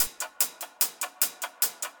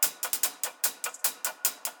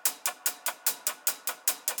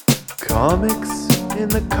Comics in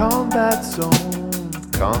the combat zone.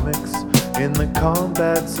 Comics in the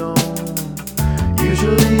combat zone.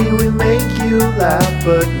 Usually we make you laugh,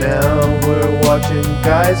 but now we're watching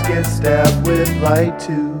guys get stabbed with light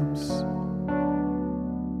tubes.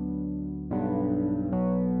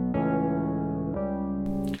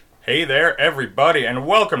 Hey there, everybody, and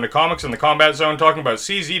welcome to Comics in the Combat Zone, talking about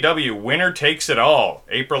CZW Winner Takes It All,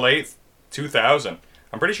 April 8th, 2000.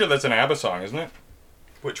 I'm pretty sure that's an ABBA song, isn't it?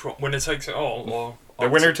 Which one? Winner Takes It All? Or The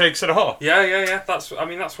Winner Takes It All. Yeah. That's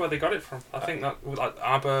where they got it from. I think that like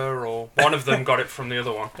ABBA or one of them got it from the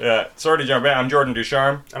other one. Yeah, sorry to jump in. I'm Jordan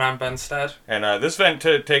Ducharme. And I'm Ben Stead. And this event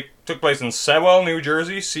took place in Sewell, New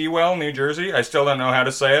Jersey. I still don't know how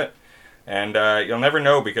to say it. And you'll never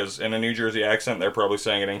know because in a New Jersey accent, they're probably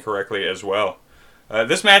saying it incorrectly as well.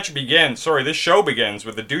 This show begins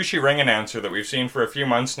with the douchey ring announcer that we've seen for a few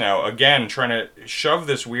months now, again, trying to shove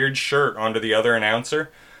this weird shirt onto the other announcer.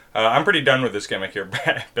 I'm pretty done with this gimmick here,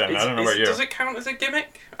 Ben. I don't know about you. Does it count as a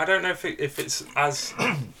gimmick? I don't know if it's as,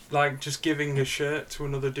 like, just giving a shirt to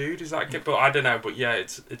another dude. Is that but I don't know, but yeah,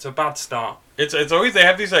 it's a bad start. It's always, they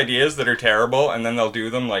have these ideas that are terrible, and then they'll do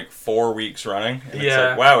them, like, 4 weeks running. And yeah. It's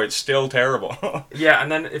like, wow, it's still terrible. Yeah,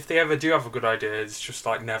 and then if they ever do have a good idea, it's just,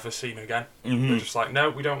 like, never seen again. Mm-hmm. They're just like, no,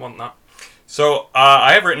 we don't want that. So,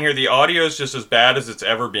 I have written here, the audio is just as bad as it's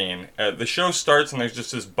ever been. The show starts and there's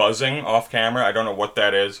just this buzzing off camera. I don't know what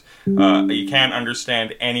that is. You can't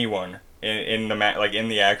understand anyone in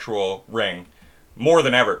the actual ring. More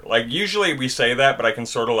than ever. Like, usually we say that, but I can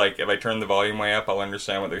sort of, like, if I turn the volume way up, I'll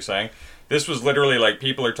understand what they're saying. This was literally, like,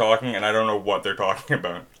 people are talking and I don't know what they're talking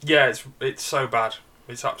about. Yeah, it's so bad.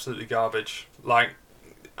 It's absolutely garbage. Like,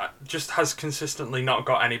 just has consistently not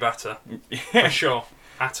got any better. For sure.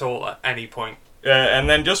 At all, at any point. And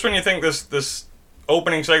then just when you think this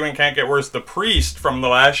opening segment can't get worse, the priest from the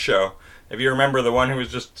last show, if you remember, the one who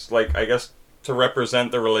was just, like, I guess, to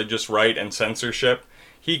represent the religious right and censorship,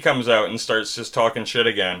 he comes out and starts just talking shit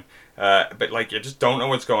again. But, like, you just don't know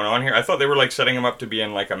what's going on here. I thought they were, like, setting him up to be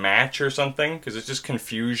in, like, a match or something, because it's just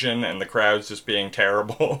confusion and the crowd's just being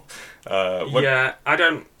terrible. Yeah, I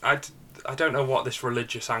don't know what this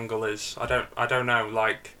religious angle is. I don't know,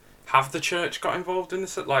 like... Have the church got involved in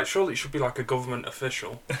this? Like, surely it should be like a government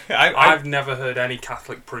official. I've never heard any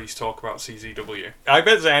Catholic priest talk about CZW. I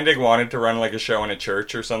bet Zandig wanted to run like a show in a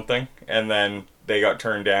church or something, and then they got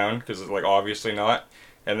turned down because it's like obviously not.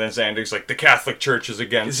 And then Zandig's like, the Catholic Church is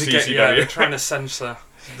against CZW. Yeah, they're trying to censor.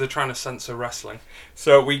 They're trying to censor wrestling.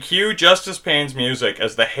 So we cue Justice Payne's music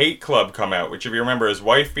as the Hate Club come out, which if you remember is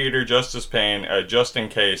Wife Beater, Justice Payne, Just in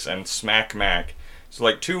Case, and Smack Mac. So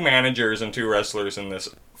like 2 managers and 2 wrestlers in this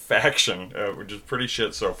faction, which is pretty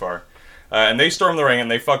shit so far. And they storm the ring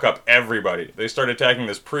and they fuck up everybody. They start attacking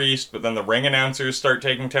this priest, but then the ring announcers start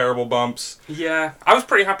taking terrible bumps. Yeah, I was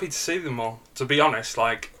pretty happy to see them all, to be honest.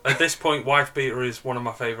 Like, at this point, Wife Beater is one of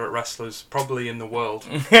my favourite wrestlers, probably in the world.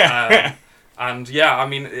 And yeah, I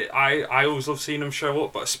mean, I always love seeing them show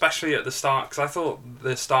up, but especially at the start, because I thought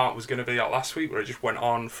the start was going to be like last week, where it just went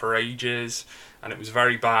on for ages, and it was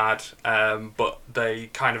very bad, but they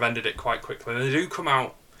kind of ended it quite quickly. And they do come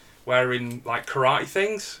out wearing like karate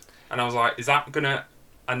things, and I was like, is that gonna...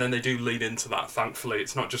 And then they do lead into that, thankfully.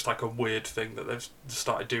 It's not just like a weird thing that they've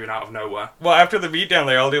started doing out of nowhere. Well, after the beatdown,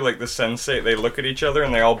 they all do like the sensei. They look at each other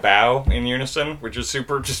and they all bow in unison, which is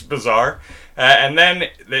super just bizarre. And then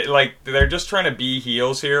they're just trying to be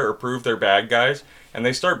heels here or prove they're bad guys. And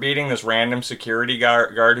they start beating this random security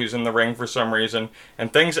guard who's in the ring for some reason.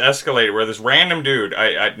 And things escalate where this random dude,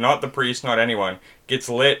 not the priest, not anyone, gets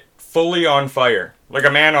lit fully on fire. Like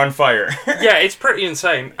a man on fire. Yeah, it's pretty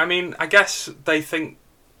insane. I mean, I guess they think...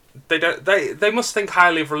 They must think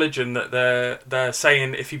highly of religion, that they're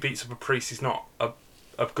saying if he beats up a priest, he's not a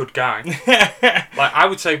good guy. Like, I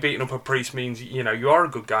would say beating up a priest means, you know, you are a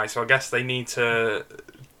good guy, so I guess they need to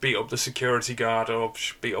beat up the security guard or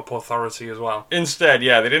beat up authority as well. Instead,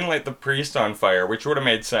 yeah, they didn't light the priest on fire, which would have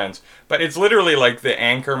made sense. But it's literally like the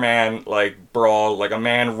Anchorman, like, brawl, like a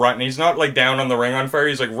man running. He's not, like, down on the ring on fire,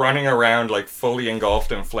 he's, like, running around, like, fully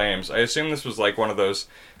engulfed in flames. I assume this was, like, one of those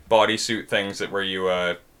bodysuit things where you,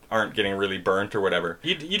 aren't getting really burnt or whatever.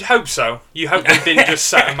 You'd hope so. You hope they didn't just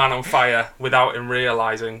set a man on fire without him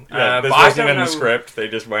realising. Yeah, this wasn't in the script. They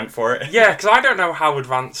just went for it. Yeah, because I don't know how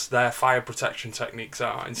advanced their fire protection techniques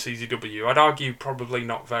are in CZW. I'd argue probably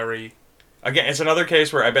not very... Again, it's another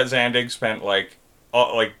case where I bet Zandig spent like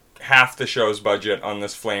half the show's budget on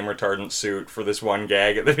this flame retardant suit for this one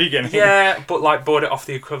gag at the beginning. Yeah, but like bought it off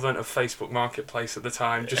the equivalent of Facebook Marketplace at the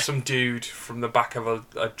time. Just some dude from the back of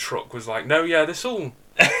a truck was like, no, yeah, this'll...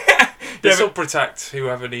 This will protect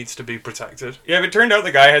whoever needs to be protected. Yeah, if it turned out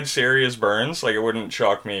the guy had serious burns, like, it wouldn't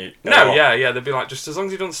shock me at all. Yeah, they'd be like, just as long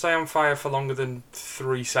as he doesn't stay on fire for longer than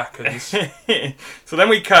 3 seconds. So then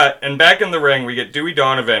we cut, and back in the ring, we get Dewey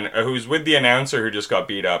Donovan, who's with the announcer who just got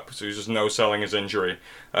beat up, so he's just no-selling his injury,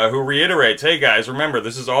 who reiterates, hey guys, remember,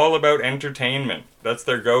 this is all about entertainment. That's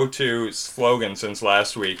their go-to slogan since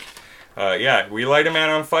last week. Yeah, we light a man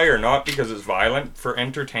on fire, not because it's violent, for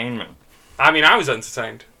entertainment. I mean, I was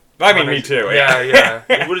entertained. I mean, me too. Yeah.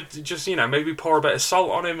 It would just, maybe pour a bit of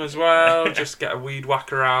salt on him as well, just get a weed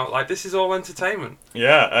whacker out. Like, this is all entertainment.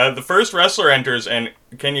 Yeah, the first wrestler enters, and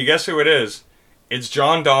can you guess who it is? It's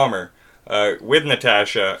John Dahmer. With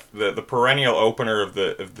Natasha, the perennial opener of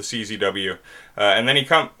the CZW, and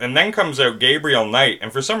then comes out Gabriel Knight,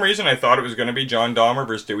 and for some reason I thought it was going to be John Dahmer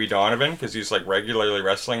versus Dewey Donovan because he's like regularly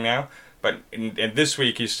wrestling now, but in this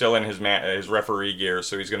week he's still in his referee gear,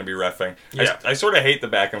 so he's going to be reffing. Yeah. I sort of hate the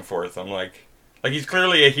back and forth. I'm like he's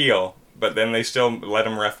clearly a heel, but then they still let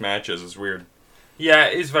him ref matches. It's weird. Yeah,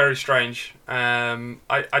 it is very strange. I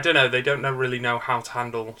don't know. They don't really know how to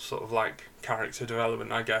handle sort of like character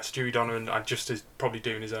development, I guess. Dewey Donovan is probably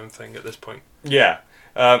doing his own thing at this point. Yeah.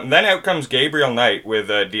 Then out comes Gabriel Knight with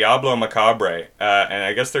Diablo Macabre, and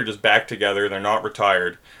I guess they're just back together. They're not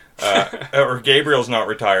retired. Or Gabriel's not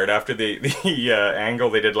retired after the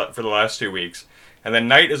angle they did for the last 2 weeks. And then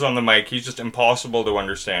Knight is on the mic. He's just impossible to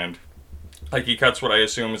understand. Like, he cuts what I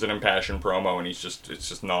assume is an impassioned promo, and it's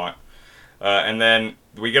just not. And then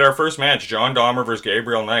we get our first match, John Dahmer versus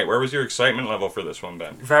Gabriel Knight. Where was your excitement level for this one,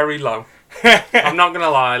 Ben? Very low. I'm not going to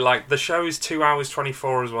lie. Like, the show is 2 hours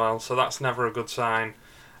 24 as well, so that's never a good sign.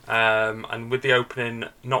 And with the opening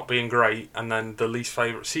not being great, and then the least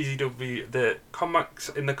favourite, CZW, the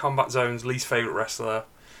combat zone's least favourite wrestler,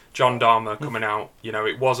 John Dahmer, coming out,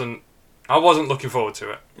 I wasn't looking forward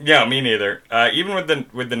to it. Yeah, me neither. Even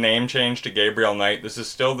with the name change to Gabriel Knight, this is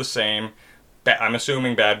still the same. I'm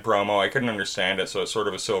assuming bad promo. I couldn't understand it, so it's sort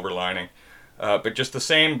of a silver lining. But just the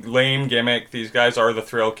same lame gimmick. These guys are the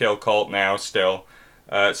Thrill Kill cult now, still.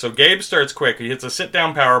 So Gabe starts quick. He hits a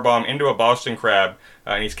sit-down powerbomb into a Boston Crab,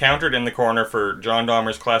 and he's countered in the corner for John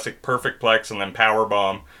Dahmer's classic Perfect Plex and then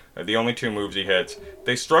powerbomb, the only 2 moves he hits.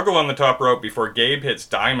 They struggle on the top rope before Gabe hits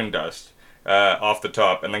Diamond Dust off the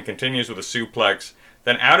top, and then continues with a suplex.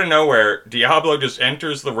 Then out of nowhere, Diablo just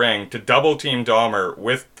enters the ring to double-team Dahmer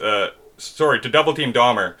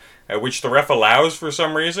which the ref allows for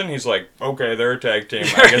some reason. He's like, okay, they're a tag team.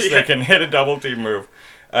 I guess they can hit a double team move.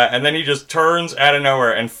 And then he just turns out of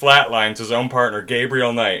nowhere and flatlines his own partner,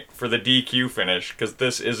 Gabriel Knight, for the DQ finish, because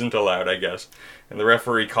this isn't allowed, I guess. And the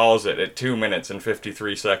referee calls it at 2 minutes and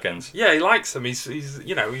 53 seconds. Yeah, he likes them. He's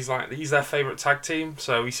their favourite tag team,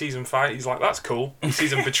 so he sees them fight, he's like, that's cool. He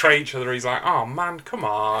sees them betray each other, he's like, oh man, come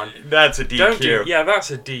on. That's a DQ.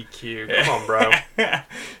 That's a DQ. Come on, bro.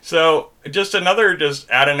 So, just another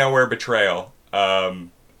out of nowhere betrayal.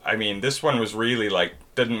 I mean, this one was really,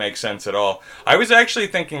 didn't make sense at all. I was actually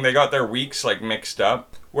thinking they got their weeks, mixed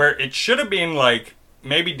up, where it should have been,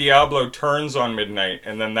 maybe Diablo turns on Midnight,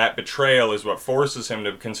 and then that betrayal is what forces him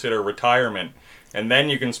to consider retirement, and then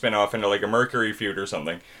you can spin off into, a Mercury feud or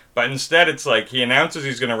something. But instead, it's he announces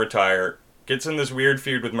he's going to retire, gets in this weird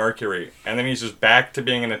feud with Mercury, and then he's just back to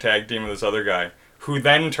being in a tag team with this other guy, who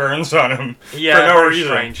then turns on him for no reason.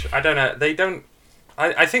 Strange. I don't know. They don't...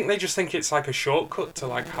 I think they just think it's a shortcut to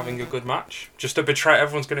having a good match. Just to betray,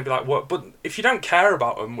 everyone's going to be like, what? But if you don't care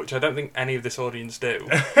about them, which I don't think any of this audience do,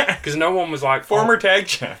 because no one was like... Former tag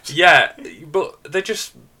champs. Yeah, but they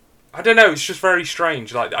just... I don't know, it's just very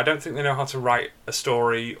strange. I don't think they know how to write a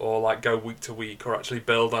story or go week to week or actually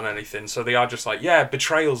build on anything. So they are just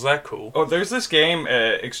betrayals, they're cool. Oh, there's this game,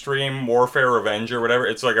 Extreme Warfare Revenge or whatever.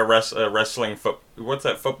 It's a wrestling what's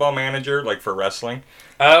that, Football Manager, for wrestling.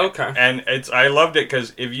 Oh, okay. And I loved it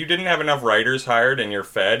because if you didn't have enough writers hired and you're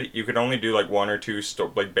fed, you could only do 1 or 2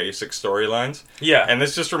 basic storylines. Yeah. And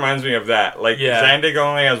this just reminds me of that. Zandig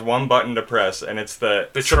only has one button to press, and it's the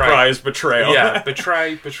surprise betrayal. Yeah,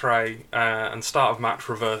 betray, and start of match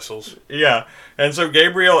reversals. Yeah. And so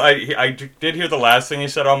Gabriel, I did hear the last thing he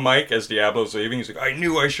said on mic as Diablo's leaving. He's like, I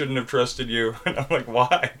knew I shouldn't have trusted you. And I'm like,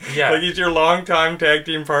 why? Yeah. He's your longtime tag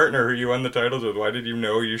team partner who you won the titles with. Why did you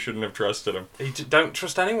know you shouldn't have trusted him? Don't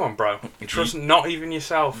trust anyone, bro. Trust not even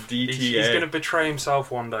yourself. DTA. He's going to betray himself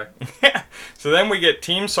one day. So then we get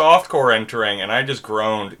Team Softcore entering, and I just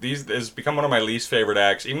groaned. This has become one of my least favorite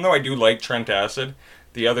acts. Even though I do like Trent Acid,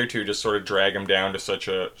 the other two just sort of drag him down to such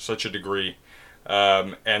a degree.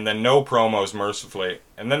 And then no promos, mercifully.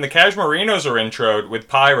 And then the Cashmerinos are introed with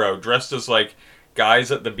Pyro, dressed as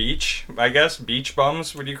guys at the beach, I guess. Beach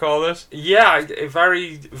bums, would you call this? Yeah,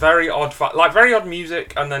 very, very odd. Very odd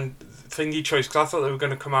music, and then thingy choice because I thought they were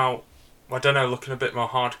going to come out. I don't know, looking a bit more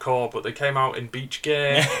hardcore, but they came out in beach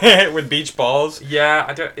gear with beach balls. Yeah,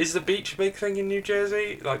 I don't. Is the beach a big thing in New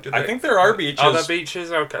Jersey? Like, I think there are beaches. Are there beaches?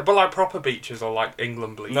 Okay, but like proper beaches or like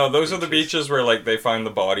England beaches? No, those are the beaches where like they find the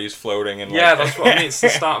bodies floating and. Yeah, that's what I mean. It's the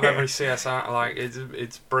start of every CSI. Like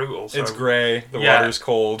it's brutal. So. It's grey. The water's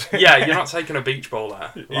cold. Yeah, you're not taking a beach ball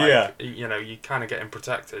there. Like, yeah, you know, you kind of getting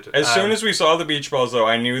protected. As soon as we saw the beach balls, though,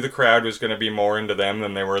 I knew the crowd was going to be more into them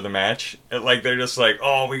than they were the match. Like they're just like,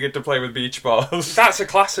 oh, we get to play with beach balls. That's a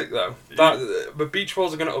classic, though. The beach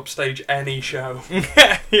balls are going to upstage any show.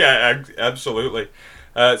 Yeah, absolutely.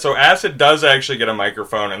 So Acid does actually get a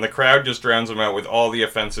microphone, and the crowd just drowns him out with all the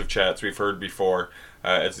offensive chats we've heard before,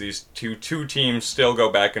 as these two teams still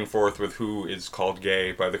go back and forth with who is called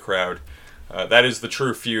gay by the crowd. That is the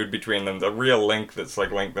true feud between them, the real link that's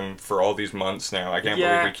like linked them for all these months now. I can't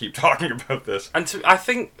believe we keep talking about this. And I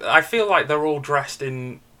feel like they're all dressed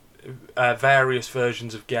in various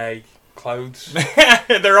versions of gay clothes.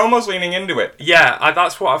 They're almost leaning into it. Yeah,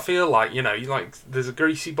 that's what I feel like. You know, there's a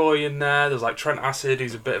greasy boy in there. There's like Trent Acid,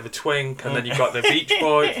 who's a bit of a twink, and then you've got the beach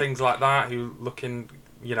boy, things like that, who looking,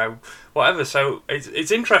 you know, whatever. So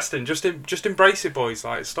it's interesting. Just embrace it, boys.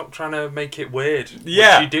 Like, stop trying to make it weird.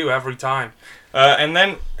 Yeah, which you do every time. And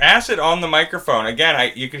then Acid on the microphone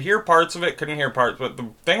again. You could hear parts of it, couldn't hear parts. But the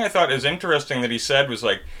thing I thought is interesting that he said was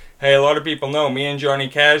like, hey, a lot of people know me and Johnny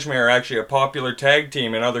Cashmere are actually a popular tag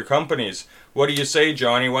team in other companies. What do you say,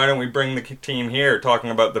 Johnny? Why don't we bring the team here?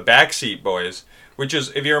 Talking about the Backseat Boys. Which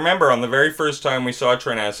is, if you remember, on the very first time we saw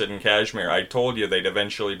Trent Acid and Cashmere, I told you they'd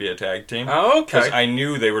eventually be a tag team. Oh, okay. Because I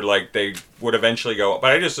knew they would eventually go,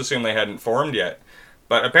 but I just assumed they hadn't formed yet.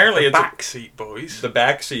 But apparently the Backseat Boys. The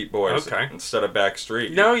Backseat Boys. Okay. Instead of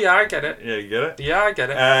Backstreet. No, yeah, I get it. Yeah, you get it? Yeah, I get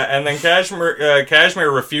it. And then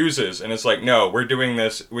Cashmere refuses, and it's like, no, we're doing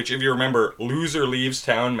this, which, if you remember, loser leaves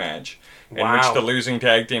town match, in which the losing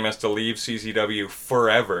tag team has to leave CZW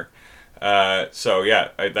forever. So, yeah,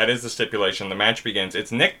 that is the stipulation. The match begins.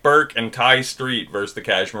 It's Nick Burke and Ty Street versus the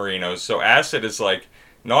Cashmerinos. So Acid is like,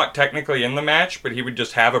 not technically in the match, but he would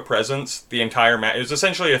just have a presence the entire match. It was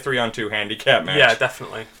essentially a 3-on-2 handicap match. Yeah,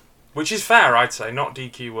 definitely. Which is fair, I'd say, not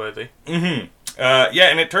DQ worthy. Mm-hmm.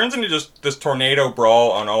 Yeah, and it turns into just this tornado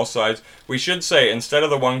brawl on all sides. We should say, instead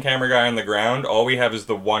of the one camera guy on the ground, all we have is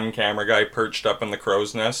the one camera guy perched up in the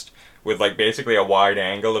crow's nest with, like, basically a wide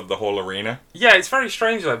angle of the whole arena. Yeah, it's very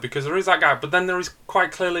strange, though, because there is that guy, but then there is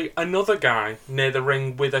quite clearly another guy near the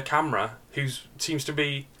ring with a camera who seems to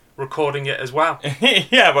be recording it as well.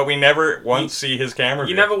 Yeah, but we never once see his camera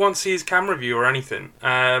view. You never once see his camera view or anything.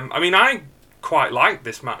 I mean, I quite liked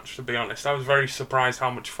this match, to be honest. I was very surprised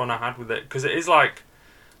how much fun I had with it, because it is like,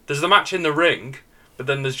 there's the match in the ring, but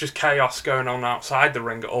then there's just chaos going on outside the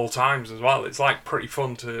ring at all times as well. It's like pretty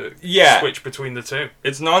fun to switch between the two.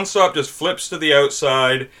 It's non-stop, just flips to the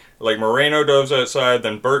outside, like Moreno dives outside,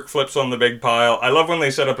 then Burke flips on the big pile. I love when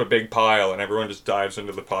they set up a big pile and everyone just dives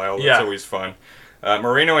into the pile. That's always fun.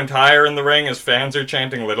 Moreno and Ty are in the ring as fans are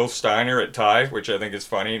chanting Little Steiner at Ty, which I think is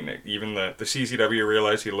funny. Even the CZW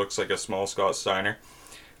realize he looks like a small Scott Steiner.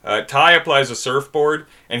 Ty applies a surfboard,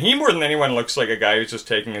 and he more than anyone looks like a guy who's just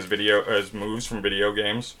taking his moves from video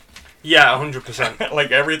games. Yeah, 100%.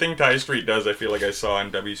 Like everything Ty Street does, I feel like I saw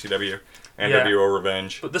in WCW and NWO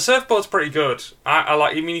Revenge. But the surfboard's pretty good. I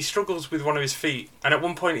like. I mean, he struggles with one of his feet, and at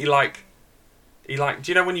one point he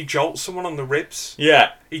do you know when you jolt someone on the ribs?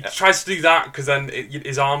 Yeah. He tries to do that because then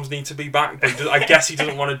his arms need to be back. But I guess he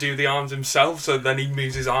doesn't want to do the arms himself, so then he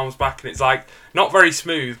moves his arms back, and it's like not very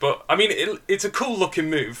smooth. But I mean, it's a cool looking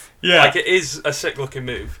move. Yeah. Like it is a sick looking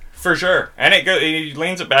move. For sure. And he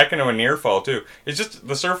leans it back into a near fall too. It's just,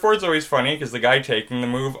 the surfboard's always funny because the guy taking the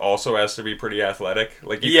move also has to be pretty athletic.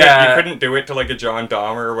 Like you couldn't do it to like a John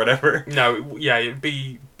Dahmer or whatever. No, it'd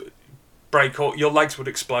be break all, your legs would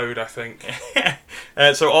explode, I think.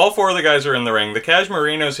 So all four of the guys are in the ring. The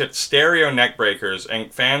Cashmerinos hit stereo neck breakers,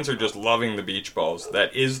 and fans are just loving the beach balls.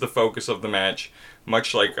 That is the focus of the match,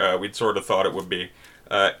 much like we'd sort of thought it would be.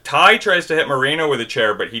 Ty tries to hit Moreno with a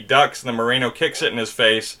chair, but he ducks, and then Moreno kicks it in his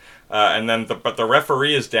face, but the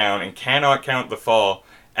referee is down and cannot count the fall.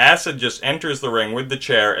 Acid just enters the ring with the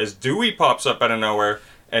chair as Dewey pops up out of nowhere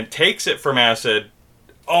and takes it from Acid,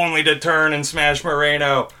 only to turn and smash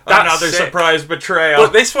Moreno. That's another sick. Surprise betrayal.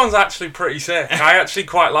 But this one's actually pretty sick. I actually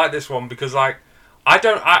quite like this one because, like,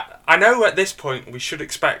 I know at this point we should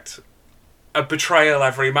expect a betrayal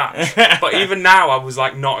every match, but even now I was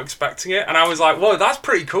like not expecting it, and I was like, "Whoa, that's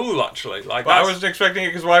pretty cool, actually." Like, well, I wasn't expecting it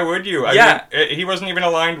because why would you? I mean, he wasn't even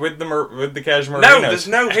aligned with the Cashmerinos. No, there's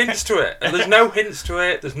no hints to it. There's no hints to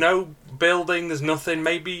it. There's no building, there's nothing.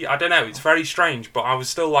 Maybe, I don't know, it's very strange, but I was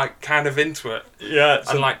still, like, kind of into it. Yeah.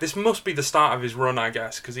 And, like, this must be the start of his run, I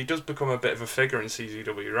guess, because he does become a bit of a figure in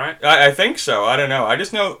CZW, right? I think so. I don't know. I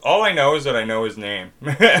just know, all I know is that I know his name.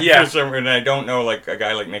 Yeah. And I don't know, like, a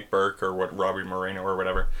guy like Nick Burke or Robbie Moreno or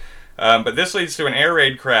whatever. But this leads to an air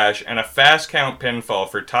raid crash and a fast count pinfall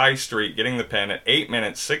for Ty Street, getting the pin at 8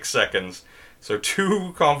 minutes, 6 seconds. So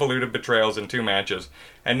 2 convoluted betrayals in 2 matches.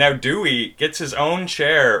 And now Dewey gets his own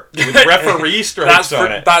chair with referee stripes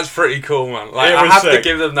on it. That's pretty cool, man. Like, I have to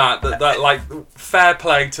give them that, like, fair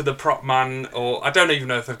play to the prop man, or I don't even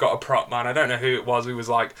know if they've got a prop man. I don't know who it was who was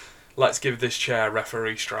like, let's give this chair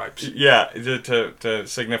referee stripes. Yeah, to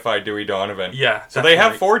signify Dewey Donovan. Yeah. So they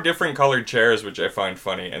have 4 different colored chairs, which I find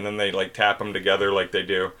funny, and then they, like, tap them together like they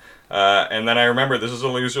do. And then I remember this is a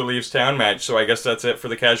loser leaves town match, so I guess that's it for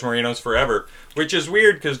the Cashmerinos forever. Which is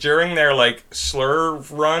weird, because during their, like, slur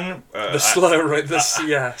run... the slur run,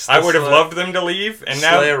 yes. I would have loved them to leave, and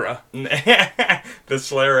now... The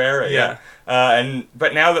Slayer era, yeah.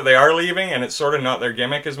 But now that they are leaving, and it's sort of not their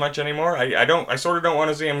gimmick as much anymore, I sort of don't want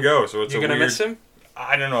to see him go, so it's You're going to miss him?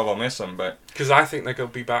 I don't know if I'll miss them, but... Because I think they're going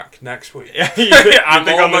to be back next week. I'm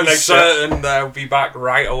almost certain they'll be back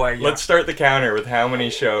right away. Yeah. Let's start the counter with how many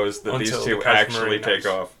shows that these two actually take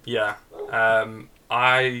off. Yeah.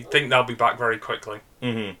 I think they'll be back very quickly.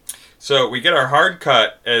 Mm-hmm. So we get our hard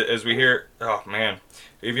cut as we hear... Oh, man.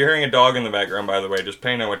 If you're hearing a dog in the background, by the way, just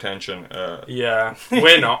pay no attention. Yeah,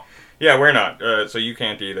 we're not. Yeah, we're not, so you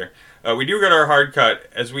can't either. We do get our hard cut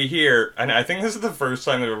as we hear, and I think this is the first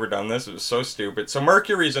time they've ever done this. It was so stupid. So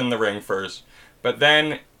Mercury's in the ring first, but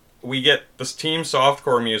then we get this Team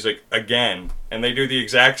Softcore music again, and they do the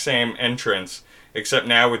exact same entrance, except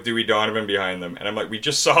now with Dewey Donovan behind them. And I'm like, we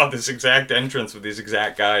just saw this exact entrance with these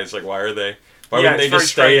exact guys. Like, why are they? Why wouldn't they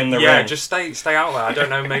just stay in the ring? Yeah, just stay out there. I don't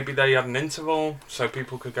know. Maybe they had an interval so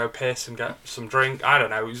people could go piss and get some drink. I don't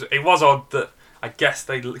know. It was odd that I guess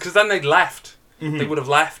because then they left. Mm-hmm. They would have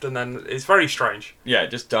left, and then it's very strange. Yeah,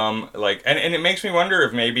 just dumb. Like, and it makes me wonder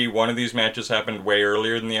if maybe one of these matches happened way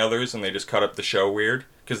earlier than the others, and they just cut up the show weird.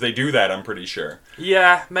 Because they do that, I'm pretty sure.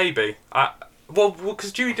 Yeah, maybe. Well,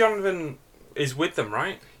 because Dewey Donovan is with them,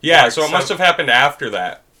 right? Yeah, so it must have happened after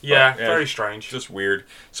that. Yeah, very strange. Just weird.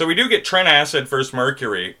 So we do get Trent Acid versus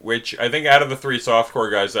Mercury, which I think out of the 3 softcore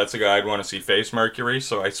guys, that's a guy I'd want to see face Mercury.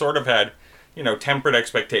 So I sort of had, tempered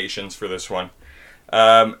expectations for this one.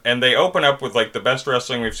 And they open up with, like, the best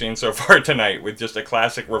wrestling we've seen so far tonight, with just a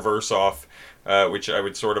classic reverse off, which I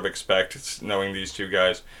would sort of expect, knowing these 2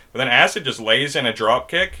 guys. But then Acid just lays in a drop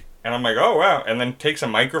kick, and I'm like, oh, wow. And then takes a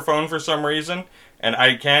microphone for some reason. And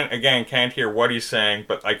I can't hear what he's saying,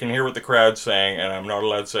 but I can hear what the crowd's saying, and I'm not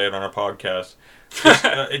allowed to say it on a podcast.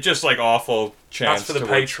 It's just like awful chance. That's for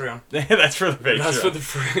the Patreon. That's for the Patreon. That's for the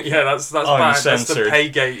that's bad. That's the pay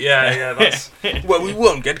gate. Yeah. That's well, we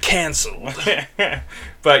won't get cancelled.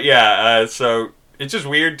 But yeah, so it's just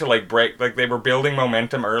weird to like break. Like they were building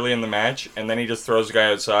momentum early in the match, and then he just throws the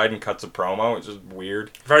guy outside and cuts a promo. It's just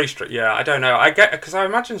weird. Very strict. Yeah, I don't know. I get because I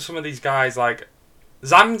imagine some of these guys like.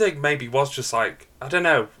 Zandig maybe was just like, I don't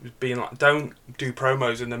know, being like, don't do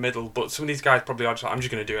promos in the middle, but some of these guys probably are just like, I'm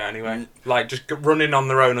just going to do it anyway. Like, just running on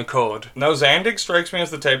their own accord. No, Zandig strikes me as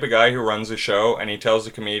the type of guy who runs a show, and he tells the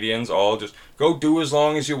comedians all just, go do as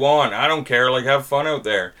long as you want, I don't care, like, have fun out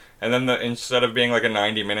there. And then instead of being like a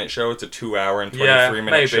 90-minute show, it's a 2-hour and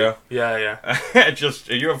 23-minute show. Yeah. Just,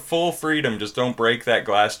 you have full freedom, just don't break that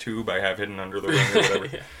glass tube I have hidden under the ring or whatever.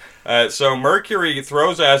 Yeah. So Mercury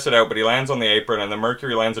throws Acid out, but he lands on the apron, and then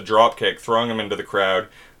Mercury lands a drop kick, throwing him into the crowd.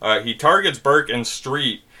 He targets Burke and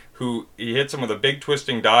Street, who he hits him with a big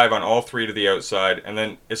twisting dive on all 3 to the outside, and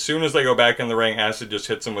then as soon as they go back in the ring, Acid just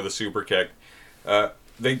hits him with a super kick.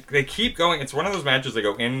 They keep going. It's one of those matches they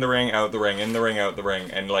go in the ring, out the ring, in the ring, out the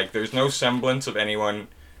ring, and like there's no semblance of anyone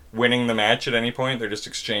winning the match at any point. They're just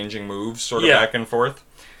exchanging moves sort of back and forth.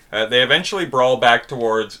 They eventually brawl back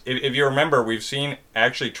towards... If you remember, we've seen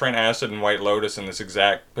actually Trent Acid and White Lotus in this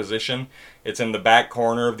exact position. It's in the back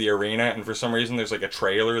corner of the arena, and for some reason there's like a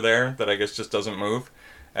trailer there that I guess just doesn't move.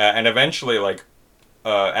 And eventually, like,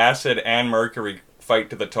 Acid and Mercury fight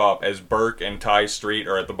to the top as Burke and Ty Street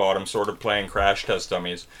are at the bottom sort of playing crash test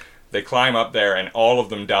dummies. They climb up there, and all of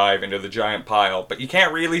them dive into the giant pile. But you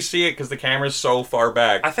can't really see it because the camera's so far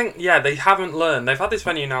back. I think, they haven't learned. They've had this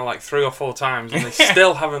venue now like 3 or 4 times, and they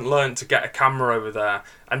still haven't learned to get a camera over there.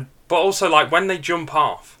 But also, like, when they jump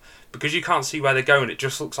off, because you can't see where they're going, it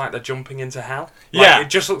just looks like they're jumping into hell. Yeah. It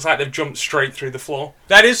just looks like they've jumped straight through the floor.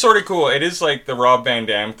 That is sort of cool. It is like the Rob Van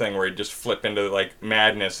Dam thing where he'd just flip into like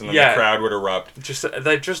madness and then the crowd would erupt.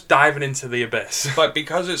 They're just diving into the abyss. But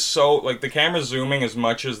because it's so, like, the camera's zooming as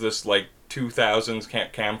much as this, like, 2000s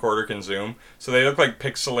camcorder can zoom, so they look like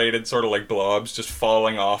pixelated sort of like blobs just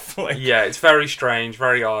falling off. Like, yeah, it's very strange,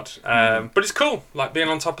 very odd. But it's cool, like being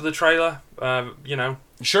on top of the trailer, you know.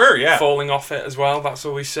 Sure, yeah. Falling off it as well, that's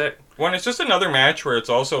always sick. Well, it's just another match where it's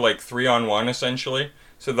also like 3-on-1 essentially.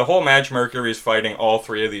 So the whole match, Mercury's fighting all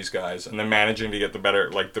three of these guys and then managing to get the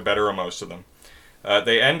better of most of them.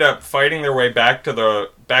 They end up fighting their way back to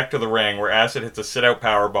the ring where Acid hits a sit-out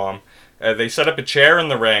powerbomb. They set up a chair in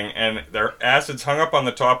the ring, and their Acid's hung up on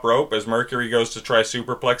the top rope as Mercury goes to try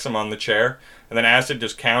superplex him on the chair, and then Acid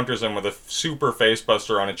just counters him with a super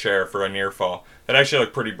facebuster on a chair for a near fall. That actually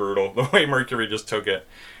looked pretty brutal, the way Mercury just took it.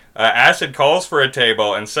 Acid calls for a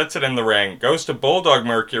table and sets it in the ring, goes to Bulldog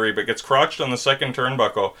Mercury but gets crotched on the second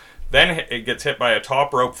turnbuckle, then it gets hit by a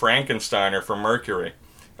top rope Frankensteiner from Mercury.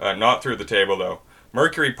 Not through the table, though.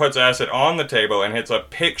 Mercury puts Acid on the table and hits a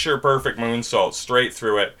picture-perfect moonsault straight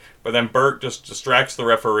through it, but then Burke just distracts the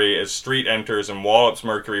referee as Street enters and wallops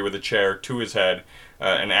Mercury with a chair to his head,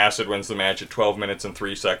 and Acid wins the match at 12 minutes and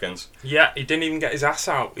 3 seconds. Yeah, he didn't even get his ass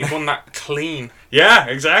out. He won that clean. Yeah,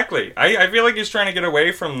 exactly. I feel like he's trying to get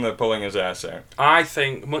away from the pulling his ass out. I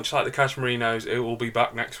think, much like the Cashmerinos, it will be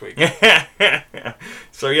back next week.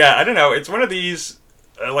 So yeah, I don't know. It's one of these,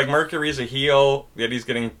 like Mercury's a heel, yet he's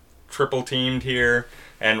getting triple teamed here,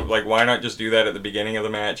 and like why not just do that at the beginning of the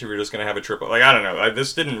match if you're just going to have a triple, like I don't know,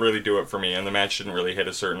 this didn't really do it for me, and the match didn't really hit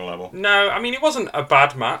a certain level. No, I mean it wasn't a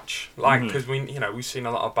bad match, like, because we've seen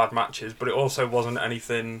a lot of bad matches, but it also wasn't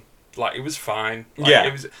anything, like, it was fine. Like,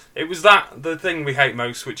 yeah, it was that the thing we hate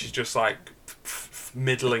most, which is just like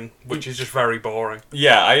middling, which is just very boring.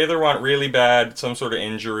 Yeah, I either want really bad, some sort of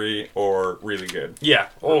injury, or really good. Yeah,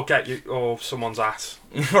 or someone's ass.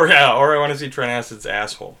 or I want to see Trent Acid's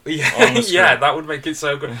asshole. Yeah, yeah, that would make it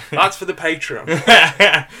so good. That's for the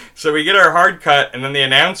Patreon. So we get our hard cut, and then the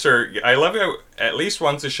announcer, I love how at least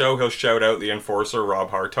once a show he'll shout out the enforcer,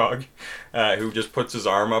 Rob Hartog, who just puts his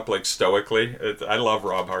arm up like stoically. I love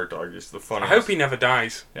Rob Hartog, he's the funniest. I hope he never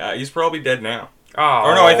dies. Yeah, he's probably dead now. Oh.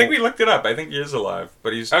 Or no, I think we looked it up. I think he is alive,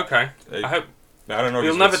 but he's... Okay. I hope... I don't know.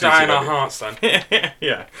 He'll never die in our hearts, then.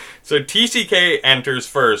 Yeah. So TCK enters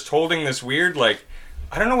first, holding this weird, like...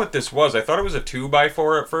 I don't know what this was. I thought it was a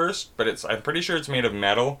 2x4 at first, but I'm pretty sure it's made of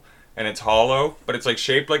metal, and it's hollow, but it's like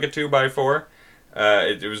shaped like a 2x4.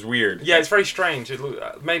 It was weird. Yeah, it's very strange. It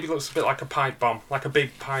maybe looks a bit like a pipe bomb, like a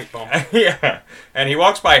big pipe bomb. Yeah. And he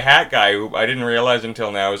walks by Hat Guy, who I didn't realize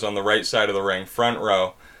until now is on the right side of the ring, front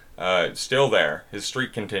row. Still there. His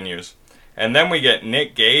streak continues. And then we get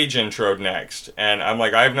Nick Gage introed next. And I'm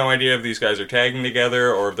like, I have no idea if these guys are tagging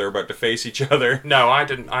together or if they're about to face each other. No, I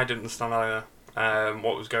didn't understand either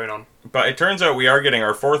what was going on. But it turns out we are getting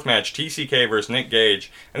our fourth match, TCK versus Nick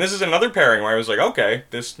Gage. And this is another pairing where I was like, okay,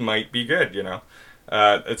 this might be good, you know.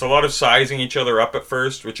 It's a lot of sizing each other up at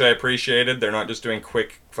first, which I appreciated. They're not just doing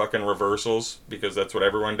quick fucking reversals, because that's what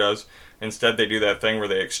everyone does. Instead, they do that thing where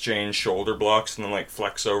they exchange shoulder blocks and then, like,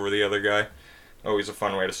 flex over the other guy. Always a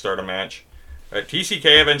fun way to start a match.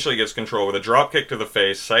 TCK eventually gets control with a drop kick to the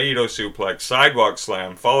face, Saito suplex, sidewalk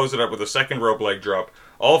slam, follows it up with a second rope leg drop,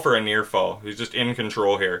 all for a near fall. He's just in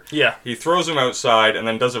control here. Yeah. He throws him outside and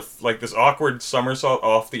then does this awkward somersault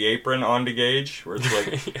off the apron onto Gage, where it's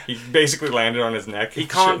like yeah. He basically landed on his neck. He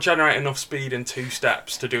can't generate enough speed in 2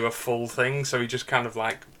 steps to do a full thing, so he just kind of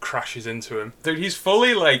like crashes into him. Dude, he's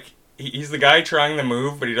fully like... He's the guy trying the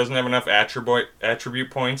move, but he doesn't have enough attribute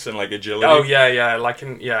points and like agility. Oh yeah, like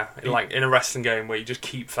in a wrestling game where you just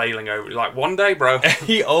keep failing over. Like one day, bro.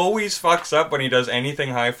 He always fucks up when he does anything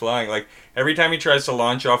high flying. Like every time he tries to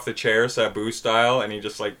launch off the chair, Sabu style, and he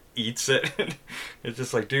just like eats it. It's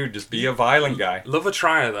just like, dude, just be a violent guy. Love a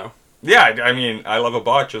trier though. Yeah, I mean, I love a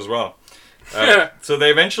botch as well. So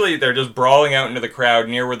they're just brawling out into the crowd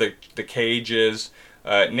near where the cage is.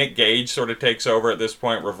 Nick Gage sort of takes over at this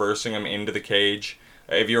point, reversing him into the cage.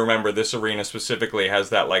 If you remember, this arena specifically has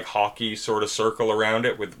that like hockey sort of circle around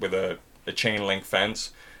it with a chain link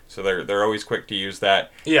fence. So they're always quick to use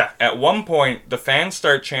that. Yeah. At one point, the fans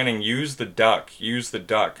start chanting, "Use the duck, use the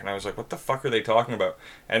duck," and I was like, "What the fuck are they talking about?"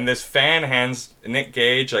 And this fan hands Nick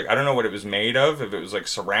Gage, like, I don't know what it was made of, if it was like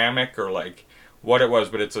ceramic or like what it was,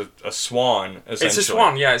 but it's a swan, essentially. It's a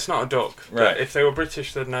swan, yeah, it's not a duck. Right. If they were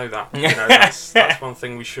British, they'd know that. You know, that's one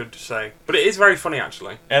thing we should say. But it is very funny,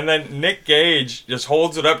 actually. And then Nick Gage just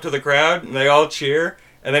holds it up to the crowd, and they all cheer,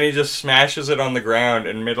 and then he just smashes it on the ground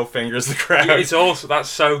and middle fingers the crowd. Yeah, it's also that's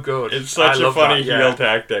so good. It's such a funny heel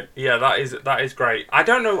tactic. Yeah, that is great. I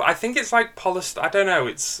don't know. I think it's like polished. I don't know.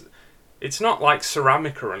 It's not like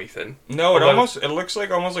ceramic or anything. No, it looks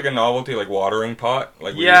like almost like a novelty, like watering pot.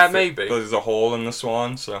 Like maybe. There's a hole in the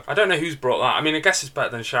swan, so. I don't know who's brought that. I mean, I guess it's better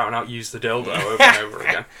than shouting out "use the dildo" over and over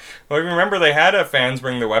again. Well, remember they had a fans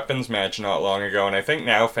bring the weapons match not long ago, and I think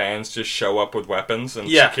now fans just show up with weapons, and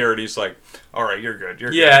security's like, "All right, you're good.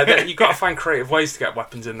 You're good." You got to find creative ways to get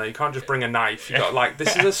weapons in there. You can't just bring a knife. You got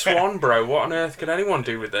this is a swan, bro. What on earth could anyone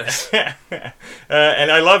do with this?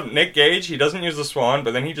 And I love Nick Gage. He doesn't use the swan,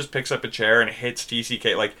 but then he just picks up a chair and hits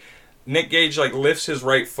TCK. Like Nick Gage, like lifts his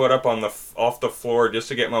right foot up on off the floor just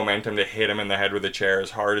to get momentum to hit him in the head with a chair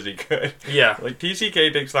as hard as he could. Yeah. Like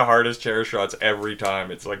TCK takes the hardest chair shots every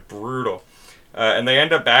time. It's like brutal. And they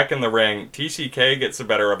end up back in the ring. TCK gets the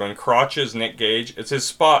better of him, crotches Nick Gage. It's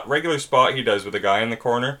his regular spot he does with a guy in the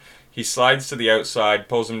corner. He slides to the outside,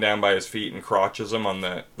 pulls him down by his feet, and crotches him on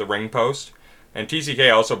the ring post. And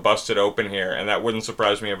TCK also busted open here, and that wouldn't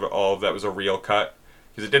surprise me at all if that was a real cut.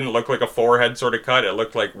 Because it didn't look like a forehead sort of cut. It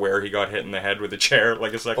looked like where he got hit in the head with a chair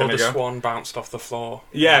like a second ago. Or the swan bounced off the floor.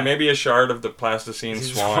 Yeah, maybe a shard of the plasticine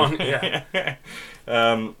swan. Yeah.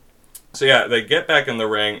 So yeah, they get back in the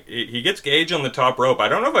ring. He gets Gage on the top rope. I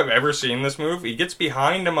don't know if I've ever seen this move. He gets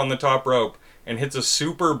behind him on the top rope and hits a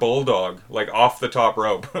super bulldog, like off the top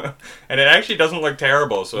rope. And it actually doesn't look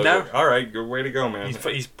terrible. So no. Like, all right, good way to go, man.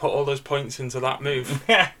 He's put all those points into that move.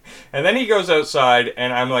 And then he goes outside,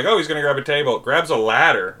 and I'm like, oh, he's going to grab a table. Grabs a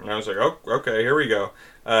ladder. And I was like, oh, okay, here we go.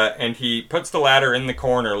 And he puts the ladder in the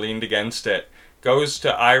corner, leaned against it. Goes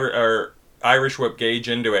to Irish whip Gage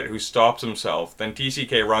into it, who stops himself. Then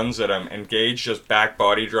TCK runs at him, and Gage just back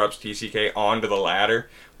body drops TCK onto the ladder,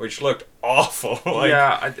 which looked awful.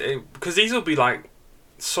 Because these will be like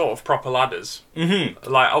sort of proper ladders.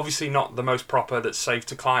 Mm-hmm. Like obviously not the most proper that's safe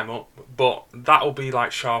to climb up, but that'll be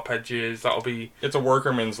like sharp edges. That'll be. It's a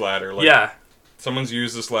workerman's ladder. Like, yeah. Someone's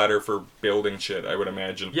used this ladder for building shit, I would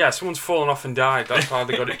imagine. Yeah, someone's fallen off and died. That's why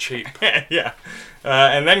they got it cheap. Yeah.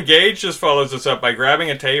 And then Gage just follows this up by grabbing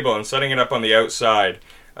a table and setting it up on the outside.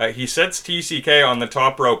 He sets TCK on the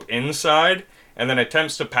top rope inside and then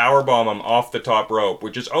attempts to powerbomb him off the top rope,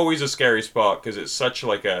 which is always a scary spot because it's such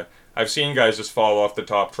like a... I've seen guys just fall off the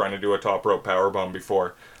top trying to do a top rope powerbomb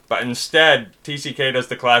before. But instead, TCK does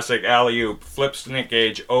the classic alley-oop, flips Nick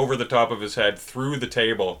Gage over the top of his head through the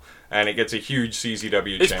table, and it gets a huge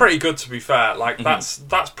CZW It's chant. pretty good, to be fair. Like that's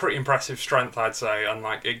pretty impressive strength, I'd say, and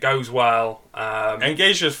like it goes well. And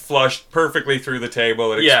Gage just flushed perfectly through the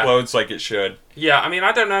table. It explodes like it should. Yeah, I mean,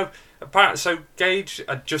 I don't know. Apparently, so Gage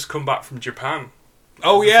had just come back from Japan.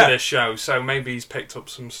 Oh, yeah. For this show, so maybe he's picked up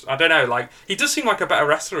some... I don't know, like, he does seem like a better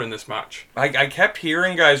wrestler in this match. I kept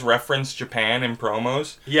hearing guys reference Japan in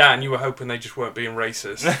promos. Yeah, and you were hoping they just weren't being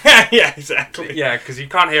racist. Yeah, exactly. Yeah, because you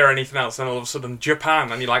can't hear anything else, and all of a sudden,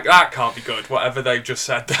 Japan, and you're like, that can't be good, whatever they've just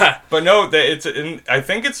said there. But no, I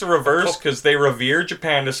think it's the reverse, because they revere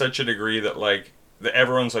Japan to such a degree that, like,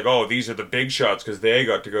 everyone's like, oh, these are the big shots because they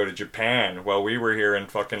got to go to Japan while we were here in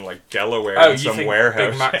fucking like Delaware in some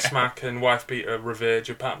warehouse. Big Mac Smack and Wife Beater revere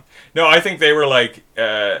Japan? No, I think they were like,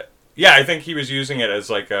 I think he was using it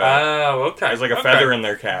as like a as like a feather in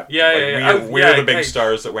their cap. Yeah, We're the big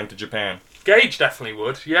stars that went to Japan. Gage definitely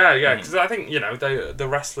would. Yeah, because I think the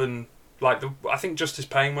wrestling, like I think Justice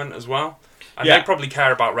Payne went as well, and they probably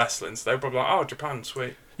care about wrestling, so they're probably like, oh, Japan,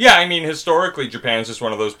 sweet. Yeah, I mean, historically, Japan's just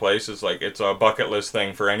one of those places, like, it's a bucket list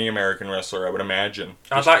thing for any American wrestler, I would imagine.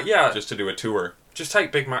 Just to do a tour. Just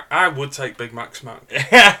take Big Mac. I would take Big Mac Smack.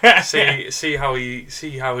 see how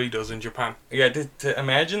he does in Japan. Yeah, to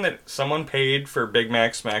imagine that someone paid for Big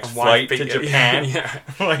Mac Smack's flight to Japan. Yeah.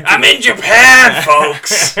 Like, I'm in Japan,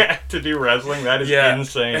 folks! To do wrestling, that is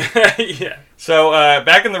insane. Yeah. So,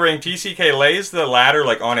 back in the ring, TCK lays the ladder,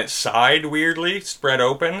 like, on its side, weirdly, spread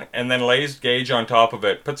open, and then lays Gage on top of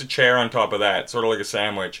it, puts a chair on top of that, sort of like a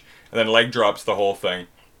sandwich, and then leg drops the whole thing.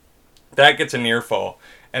 That gets a near fall.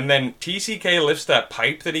 And then TCK lifts that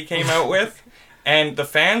pipe that he came out with, and the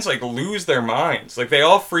fans, like, lose their minds. Like, they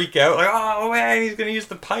all freak out, like, oh, man, he's gonna use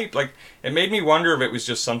the pipe. Like, it made me wonder if it was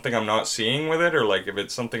just something I'm not seeing with it, or, like, if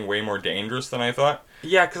it's something way more dangerous than I thought.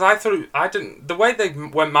 Yeah, because the way they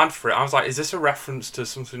went mad for it, I was like, is this a reference to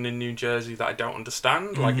something in New Jersey that I don't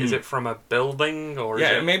understand? Like, is it from a building, or is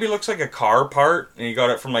it maybe looks like a car part, and you got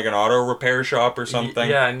it from, like, an auto repair shop or something.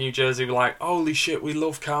 Yeah, in New Jersey, we're like, holy shit, we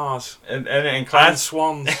love cars. And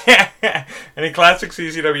swans. And in classic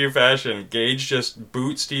CZW fashion, Gage just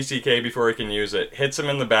boots TCK before he can use it, hits him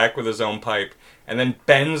in the back with his own pipe, and then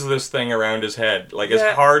bends this thing around his head, like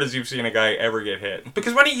as hard as you've seen a guy ever get hit.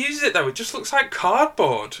 Because when he uses it, though, it just looks like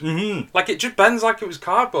cardboard. Mm-hmm. Like, it just bends like it was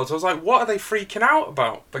cardboard. So I was like, what are they freaking out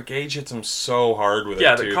about? But Gage hits him so hard with it,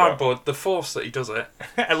 yeah, too. The cardboard, the force that he does it.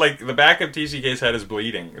 Like, the back of TCK's head is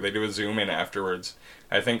bleeding. They do a zoom in afterwards,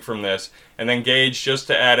 I think, from this. And then Gage, just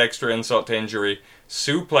to add extra insult to injury,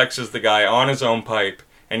 suplexes the guy on his own pipe,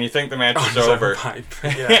 and you think the match is over. Pipe.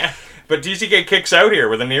 Yeah. But TCK kicks out here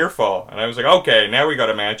with a near fall. And I was like, okay, now we got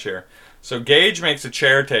a match here. So Gage makes a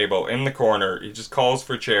chair table in the corner. He just calls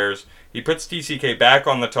for chairs. He puts TCK back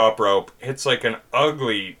on the top rope. Hits like an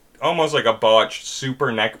ugly, almost like a botched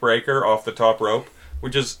super neck breaker off the top rope.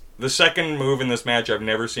 Which is the second move in this match I've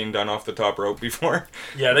never seen done off the top rope before.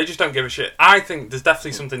 Yeah, they just don't give a shit. I think there's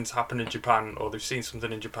definitely something that's happened in Japan, or they've seen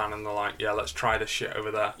something in Japan and they're like, yeah, let's try this shit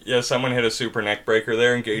over there. Yeah, someone hit a super neck breaker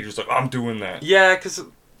there and Gage was like, I'm doing that. Yeah, because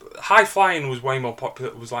high flying was way more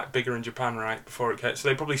popular. It was like bigger in Japan, right, before it came. So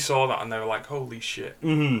they probably saw that and they were like, holy shit,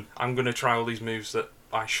 I'm going to try all these moves that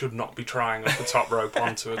I should not be trying off the top rope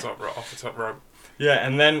onto a top rope, off the top rope. Yeah,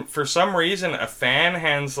 and then for some reason, a fan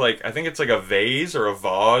hands, like, I think it's like a vase or a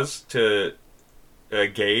vase to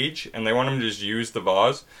Gage, and they want him to just use the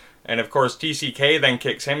vase. And of course, TCK then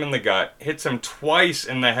kicks him in the gut, hits him twice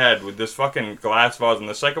in the head with this fucking glass vase, and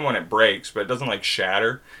the second one it breaks, but it doesn't, like,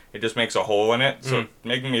 shatter. It just makes a hole in it, so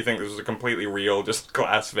making me think this was a completely real, just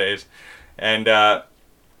glass vase. And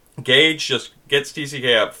Gage just gets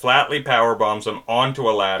TCK up, flatly powerbombs him onto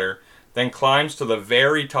a ladder, then climbs to the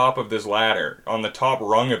very top of this ladder, on the top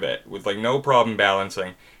rung of it, with like no problem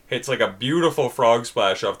balancing, hits like a beautiful frog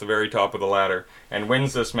splash off the very top of the ladder, and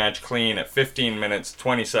wins this match clean at 15 minutes,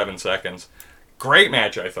 27 seconds. Great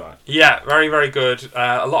match, I thought. Yeah, very, very good.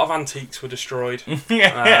 A lot of antiques were destroyed.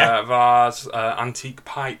 Vase, antique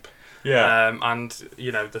pipe. Yeah. And,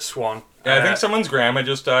 you know, the swan. Yeah, I think someone's grandma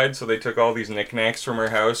just died, so they took all these knickknacks from her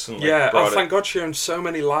house and thank God she owned so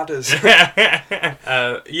many ladders. I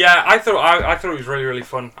thought it was really, really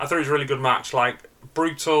fun. I thought it was a really good match, like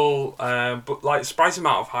brutal, but like surprising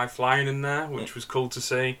amount of high flying in there, which was cool to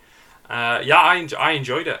see. I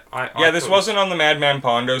enjoyed it. This wasn't on the Madman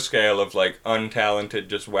Pondo scale of like untalented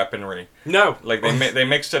just weaponry. No, like they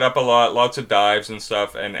mixed it up a lot, lots of dives and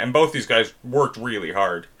stuff, and both these guys worked really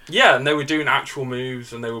hard. Yeah, and they were doing actual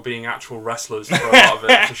moves, and they were being actual wrestlers for a lot of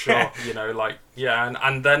it, for sure. You know, like, yeah,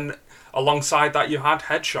 and then alongside that you had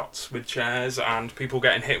headshots with chairs and people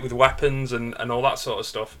getting hit with weapons and all that sort of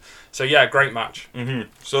stuff. So yeah, great match. Mm-hmm.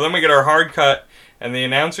 So then we get our hard cut, and the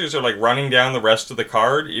announcers are like running down the rest of the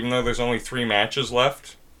card, even though there's only 3 matches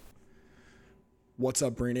left. What's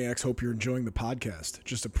up, Brainiacs? Hope you're enjoying the podcast.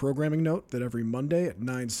 Just a programming note that every Monday at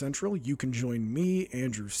 9 Central, you can join me,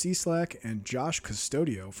 Andrew Cslack, and Josh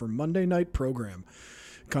Custodio for Monday Night Program.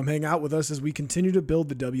 Come hang out with us as we continue to build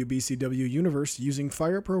the WBCW universe using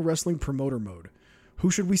Fire Pro Wrestling Promoter Mode.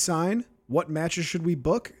 Who should we sign? What matches should we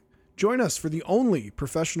book? Join us for the only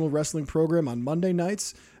professional wrestling program on Monday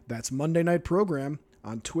nights. That's Monday Night Program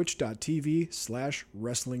on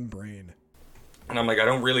twitch.tv/wrestlingbrain. And I'm like, I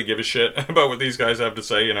don't really give a shit about what these guys have to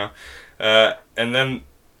say, you know. And then,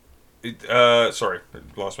 sorry, I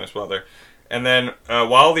lost my spot there. And then,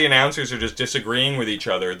 while the announcers are just disagreeing with each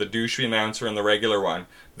other, the douchey announcer and the regular one,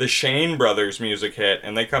 the Shane Brothers music hit,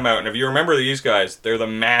 and they come out. And if you remember these guys, they're the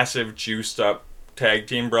massive, juiced-up tag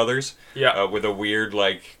team brothers. Yeah. With a weird,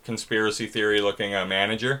 like, conspiracy theory-looking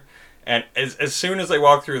manager. And as soon as they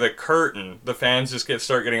walk through the curtain, the fans just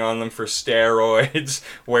start getting on them for steroids,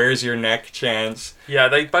 where's your neck chants. Yeah,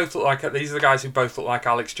 they both look like, these are the guys who both look like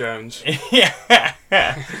Alex Jones. Yeah,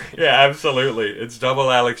 absolutely. It's double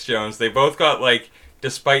Alex Jones. They both got, like,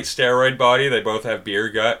 despite steroid body, they both have beer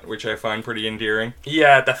gut, which I find pretty endearing.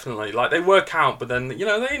 Yeah, definitely. Like, they work out, but then, you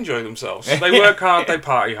know, they enjoy themselves. They work hard, they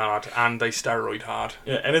party hard, and they steroid hard.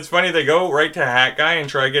 Yeah, and it's funny, they go right to Hat Guy and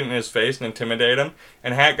try getting in his face and intimidate him.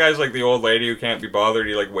 And Hat Guy's like the old lady who can't be bothered.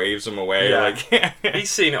 He, like, waves him away. Yeah. Like, He's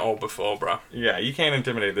seen it all before, bro. Yeah, you can't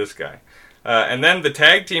intimidate this guy. And then the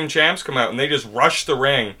tag team champs come out and they just rush the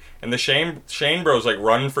ring. And the Shane Bros, like,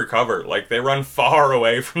 run for cover. Like, they run far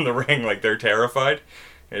away from the ring. Like, they're terrified.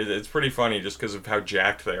 It's pretty funny just because of how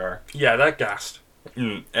jacked they are. Yeah, they're gassed.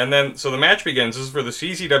 And then, so the match begins. This is for the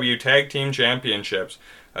CZW Tag Team Championships.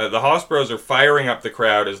 The Hoss Bros are firing up the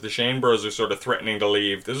crowd as the Shane Bros are sort of threatening to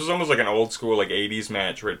leave. This was almost like an old school, like, 80s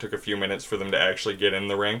match where it took a few minutes for them to actually get in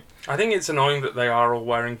the ring. I think it's annoying that they are all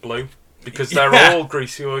wearing blue. Because they're all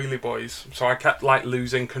greasy, oily boys. So I kept, like,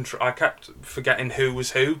 losing control. I kept forgetting who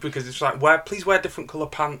was who, because it's like, please wear different colour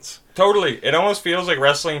pants. Totally. It almost feels like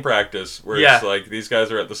wrestling practice, where it's like, these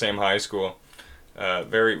guys are at the same high school.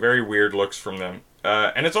 Very, very weird looks from them.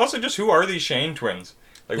 And it's also just, who are these Shane twins?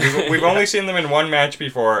 Like, we've only seen them in one match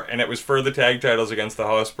before, and it was for the tag titles against the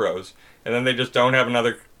Haas Bros. And then they just don't have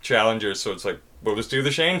another challenger, so it's like, we'll just do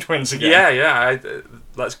the Shane twins again. Yeah.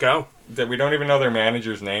 Let's go. That we don't even know their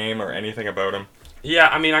manager's name or anything about him. Yeah,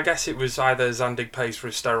 I mean, I guess it was either Zandig pays for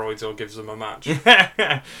his steroids or gives them a match.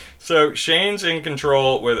 So Shane's in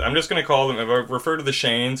control with, I'm just going to call them, if I refer to the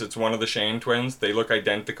Shanes, it's one of the Shane twins. They look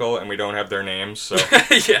identical and we don't have their names, so.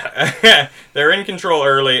 Yeah. They're in control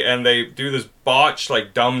early and they do this botched,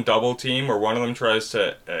 like, dumb double team where one of them tries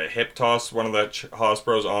to hip toss one of the Haas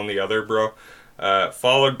Bros on the other bro.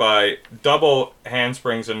 Followed by double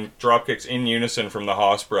handsprings and dropkicks in unison from the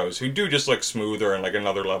Haas Bros, who do just look smoother and like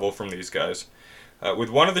another level from these guys.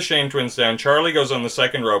 With one of the Shane twins down, Charlie goes on the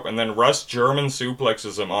second rope, and then Russ German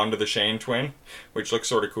suplexes him onto the Shane twin, which looks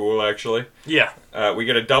sort of cool, actually. Yeah. We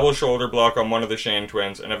get a double shoulder block on one of the Shane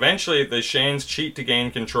twins, and eventually the Shanes cheat to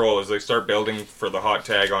gain control as they start building for the hot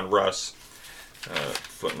tag on Russ.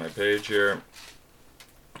 Flip my page here.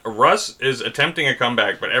 Russ is attempting a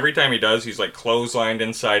comeback, but every time he does, he's like clotheslined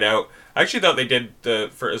inside out. I actually thought they did,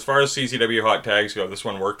 for as far as CZW hot tags go, this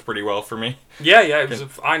one worked pretty well for me. Yeah, it was.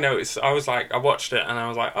 I noticed. I was like, I watched it and I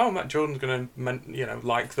was like, oh, Matt Jordan's gonna,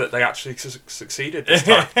 like that they actually succeeded this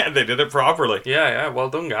time. They did it properly. Yeah, well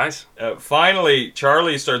done, guys. Finally,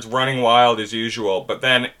 Charlie starts running wild as usual, but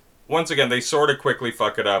then once again they sort of quickly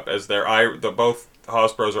fuck it up as both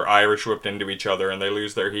Haas Bros are Irish whipped into each other and they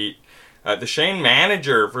lose their heat. The Shane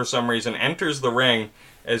manager, for some reason, enters the ring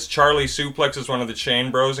as Charlie suplexes one of the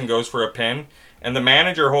Shane Bros and goes for a pin. And the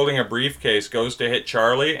manager, holding a briefcase, goes to hit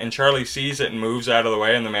Charlie, and Charlie sees it and moves out of the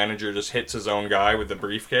way, and the manager just hits his own guy with the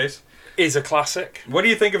briefcase. Is a classic. What do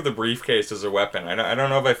you think of the briefcase as a weapon? I don't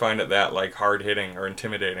know if I find it that like hard-hitting or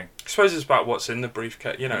intimidating. I suppose it's about what's in the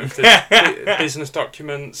briefcase. If there's business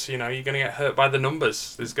documents, you're going to get hurt by the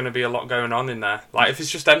numbers. There's going to be a lot going on in there. Like, if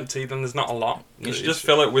it's just empty, then there's not a lot. You should just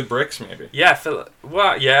fill it with bricks, maybe. Yeah, fill it.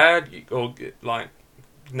 Well, yeah, or like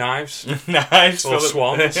knives. Knives. Or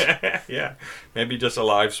swans. Yeah, maybe just a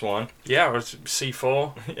live swan. Yeah, or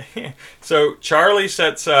C4. So Charlie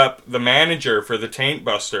sets up the manager for the Taint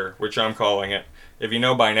Buster, which I'm calling it. If you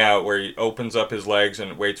know by now, where he opens up his legs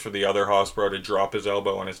and waits for the other Haas Bro to drop his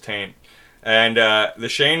elbow on his taint. And the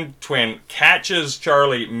Shane twin catches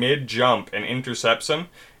Charlie mid-jump and intercepts him,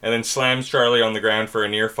 and then slams Charlie on the ground for a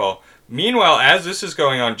near fall. Meanwhile, as this is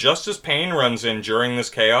going on, Justice Payne runs in during this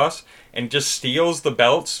chaos and just steals the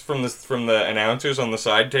belts from the announcers on the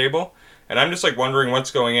side table. And I'm just like wondering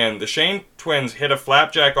what's going in. The Shane twins hit a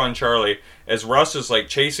flapjack on Charlie as Russ is like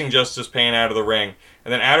chasing Justice Payne out of the ring.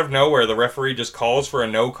 And then out of nowhere, the referee just calls for a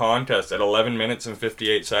no contest at 11 minutes and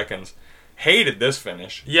 58 seconds. Hated this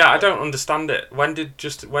finish. Yeah, I don't understand it. When did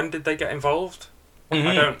they get involved?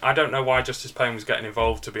 Mm-hmm. I don't know why Justice Payne was getting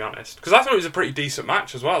involved, to be honest. Because I thought it was a pretty decent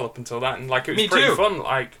match as well up until then. Like, it was pretty fun.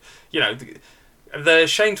 Like, the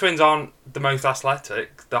Shane twins aren't the most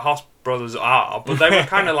athletic. The Haas brothers are, but they were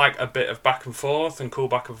kind of like a bit of back and forth and cool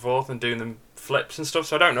back and forth and doing them flips and stuff.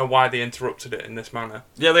 So I don't know why they interrupted it in this manner.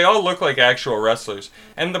 Yeah, they all look like actual wrestlers.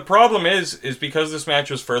 And the problem is because this match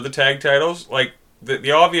was for the tag titles, like,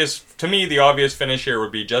 the obvious finish here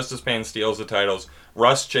would be Justice Payne steals the titles,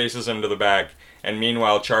 Russ chases him to the back, and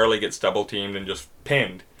meanwhile Charlie gets double teamed and just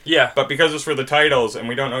pinned. Yeah. But because it's for the titles, and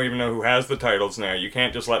we don't even know who has the titles now, you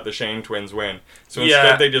can't just let the Shane twins win. So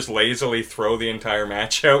instead they just lazily throw the entire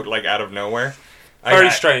match out, like, out of nowhere. Very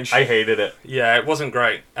strange. I hated it. Yeah, it wasn't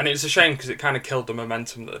great. And it's a shame because it kind of killed the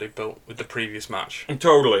momentum that they built with the previous match.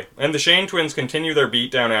 Totally. And the Shane twins continue their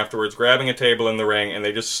beatdown afterwards, grabbing a table in the ring, and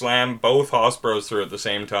they just slam both Haas Bros through at the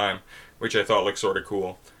same time, which I thought looked sort of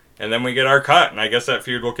cool. And then we get our cut, and I guess that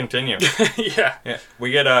feud will continue. Yeah.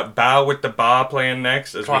 We get a Bow with the Ba playing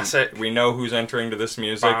next. As Classic. We know who's entering to this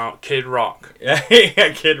music. Bow, Kid Rock.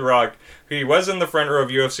 Yeah, Kid Rock. He was in the front row of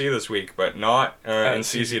UFC this week, but not in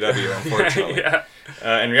CZW, unfortunately. Yeah.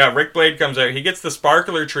 And Rick Blade comes out. He gets the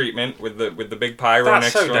sparkler treatment with the big pyro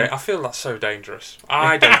next to him. I feel that's so dangerous.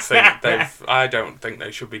 I don't think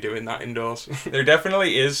they should be doing that indoors. There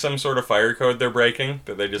definitely is some sort of fire code they're breaking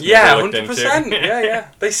that they just never looked 100%. into.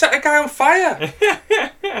 Yeah. They set a guy on fire.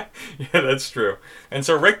 Yeah, that's true. And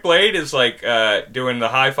so Rick Blade is like doing the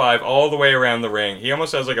high five all the way around the ring. He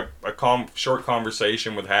almost has like a short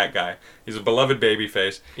conversation with Hat Guy. He's a beloved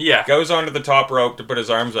babyface. Yeah. Goes onto the top rope to put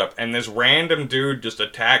his arms up, and this random dude just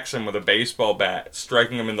attacks him with a baseball bat,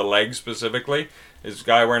 striking him in the leg specifically. This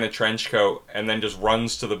guy wearing a trench coat, and then just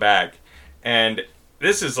runs to the back. And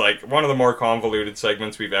this is like one of the more convoluted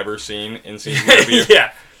segments we've ever seen in CZW.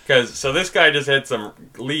 Yeah. So this guy just hits him,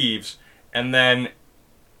 leaves, and then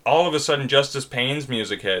all of a sudden Justice Payne's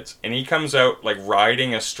music hits, and he comes out like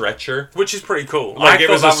riding a stretcher, which is pretty cool. Like I it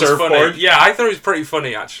thought was a that surfboard. funny. Yeah, I thought it was pretty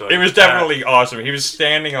funny actually. It was definitely awesome. He was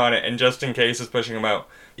standing on it, and Just in Case is pushing him out.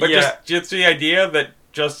 But just the idea that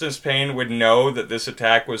Justice Payne would know that this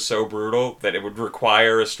attack was so brutal that it would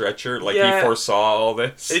require a stretcher, like he foresaw all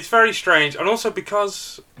this. It's very strange, and also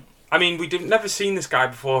because, I mean, we've never seen this guy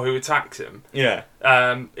before who attacks him. Yeah.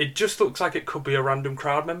 It just looks like it could be a random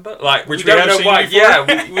crowd member, like which we don't know seen why. before.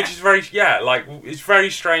 Yeah, which is very like it's very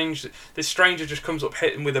strange. This stranger just comes up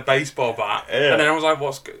hitting with a baseball bat, and then I was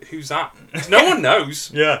like, who's that? No one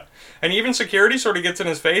knows. Yeah. And even security sort of gets in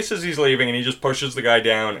his face as he's leaving, and he just pushes the guy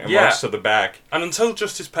down and walks to the back. And until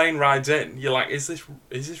Justice Payne rides in, you're like, is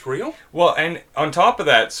this real? Well, and on top of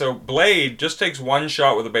that, so Blade just takes one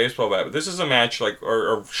shot with a baseball bat. But this is a match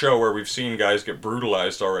or show where we've seen guys get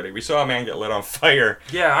brutalized already. We saw a man get lit on fire.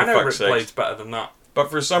 Yeah, I know Rick Blade's better than that. But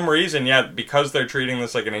for some reason, because they're treating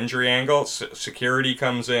this like an injury angle, security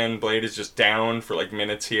comes in, Blade is just down for like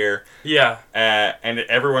minutes here. Yeah. And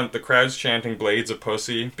the crowd's chanting Blade's a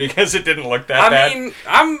pussy because it didn't look that bad. I mean,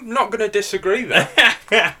 I'm not going to disagree there.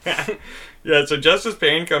 Yeah, so Justice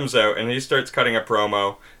Payne comes out and he starts cutting a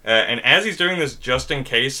promo. And as he's doing this, Just in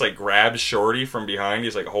Case like grabs Shorty from behind.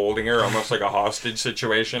 He's like holding her, almost like a hostage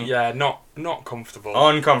situation. Yeah, not comfortable.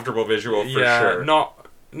 Uncomfortable visual for sure.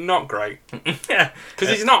 Not great. Yeah. Because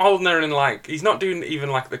he's not holding her in like, he's not doing even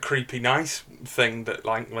like the creepy nice thing that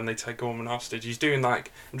like when they take a woman hostage. He's doing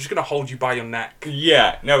like, I'm just going to hold you by your neck.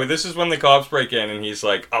 Yeah. No, this is when the cops break in and he's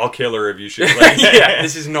like, I'll kill her if you shoot. Like, yeah,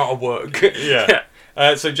 this is not a work. Yeah.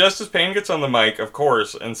 So Justice Payne gets on the mic, of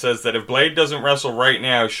course, and says that if Blade doesn't wrestle right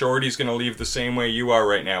now, Shorty's going to leave the same way you are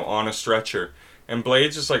right now, on a stretcher. And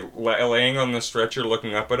Blade's just like laying on the stretcher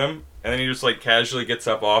looking up at him, and then he just like casually gets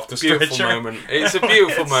up off the stretcher. Beautiful moment. It's a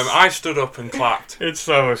beautiful moment. I stood up and clapped. It's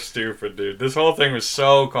so stupid, dude. This whole thing was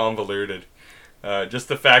so convoluted. Just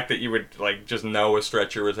the fact that you would like just know a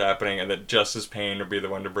stretcher was happening and that Justice Payne would be the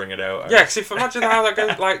one to bring it out. Yeah, because imagine how that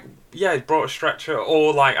goes. Like, yeah, he brought a stretcher,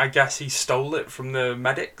 or like I guess he stole it from the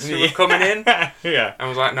medics who were coming in. Yeah, and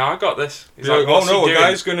was like, "No, I got this." He's like, "Oh no, a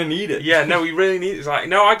guy's gonna need it." Yeah, no, he really needs it. He's like,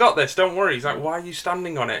 "No, I got this. Don't worry." He's like, "Why are you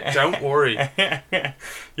standing on it? Don't worry."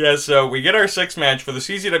 Yeah, so we get our sixth match for the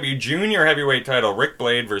CZW Junior Heavyweight title: Rick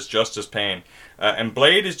Blade versus Justice Payne. And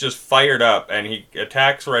Blade is just fired up, and he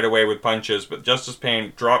attacks right away with punches, but Justice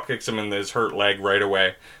Payne drop kicks him in his hurt leg right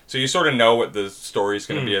away. So you sort of know what the story's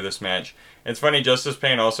going to be of this match. It's funny, Justice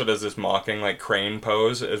Payne also does this mocking, like, crane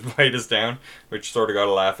pose as Blade is down, which sort of got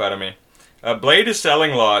a laugh out of me. Blade is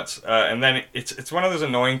selling lots, and then it's one of those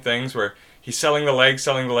annoying things where he's selling the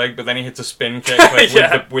leg, but then he hits a spin kick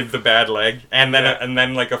like, with the bad leg, and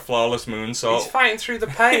then like a flawless moonsault. He's fighting through the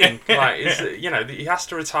pain. Like, he has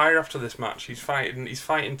to retire after this match. He's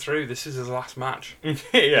fighting through. This is his last match.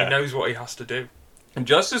 Yeah. He knows what he has to do.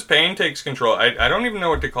 Justice Payne takes control. I don't even know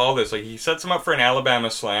what to call this. Like, he sets him up for an Alabama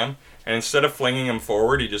slam, and instead of flinging him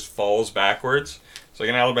forward, he just falls backwards. It's like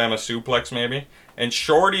an Alabama suplex, maybe. And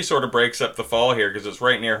Shorty sort of breaks up the fall here because it's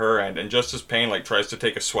right near her end, and Justice Payne like tries to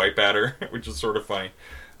take a swipe at her, which is sort of funny.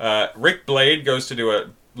 Rick Blade goes to do a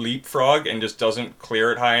leapfrog and just doesn't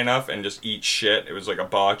clear it high enough and just eats shit. It was like a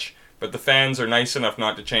botch. But the fans are nice enough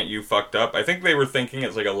not to chant "you fucked up." I think they were thinking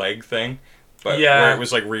it's like a leg thing, but where it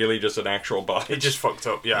was like really just an actual botch. It just fucked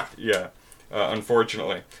up, yeah. Yeah.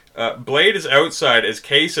 Unfortunately. Blade is outside as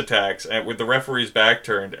Case attacks with the referee's back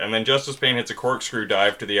turned, and then Justice Payne hits a corkscrew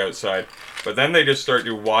dive to the outside. But then they just start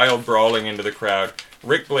doing wild brawling into the crowd.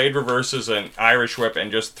 Rick Blade reverses an Irish whip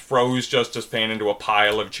and just throws Justice Payne into a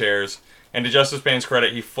pile of chairs. And to Justice Payne's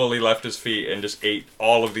credit, he fully left his feet and just ate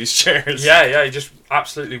all of these chairs. Yeah, he just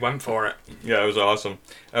absolutely went for it. Yeah, it was awesome.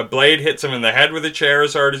 Blade hits him in the head with a chair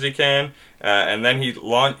as hard as he can, and then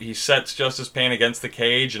he sets Justice Payne against the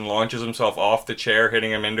cage and launches himself off the chair,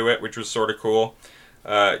 hitting him into it, which was sort of cool.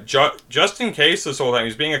 Just in Case this whole time,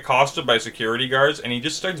 he's being accosted by security guards, and he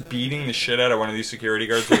just starts beating the shit out of one of these security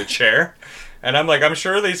guards with a chair. And I'm like, I'm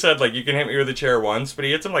sure they said, like, you can hit me with a chair once, but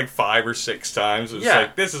he hits him like 5 or 6 times. It's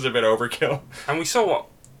like, this is a bit overkill. And we saw what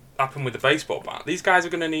happened with the baseball bat. These guys are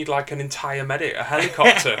going to need, like, an entire medic, a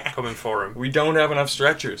helicopter coming for him. We don't have enough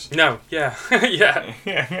stretchers. No, yeah.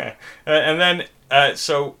 Yeah. And then,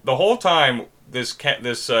 so the whole time, this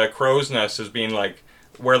crow's nest has been, like,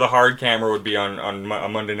 where the hard camera would be on a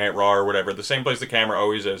Monday Night Raw or whatever, the same place the camera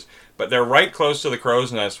always is. But they're right close to the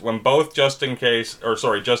crow's nest when both Justice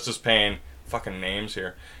Payne, fucking names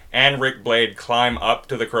here, and Rick Blade climb up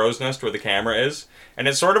to the crow's nest where the camera is. And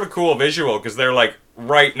it's sort of a cool visual because they're like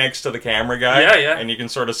right next to the camera guy. Yeah. And you can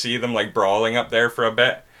sort of see them like brawling up there for a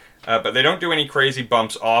bit. But they don't do any crazy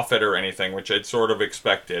bumps off it or anything, which I'd sort of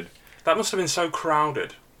expected. That must have been so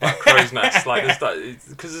crowded. that crow's nest. Like, there's that,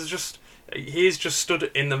 because there's just, he's just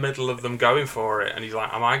stood in the middle of them going for it, and he's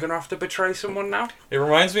like, am I going to have to betray someone now? It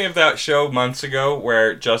reminds me of that show months ago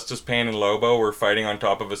where Justice Payne and Lobo were fighting on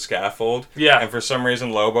top of a scaffold. Yeah. And for some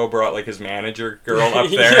reason, Lobo brought, like, his manager girl up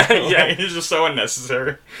there. Yeah. He's just so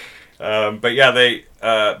unnecessary. But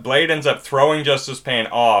yeah, Blade ends up throwing Justice Payne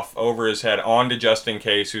off over his head onto Just In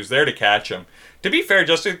Case, who's there to catch him. To be fair,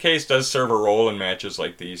 Just In Case does serve a role in matches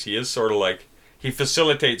like these. He is sort of like, he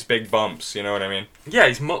facilitates big bumps, you know what I mean? Yeah,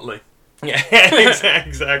 he's Muttley. Yeah,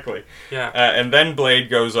 exactly. Yeah. And then Blade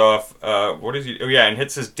goes off, what is he? Oh yeah, and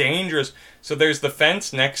hits this dangerous, so there's the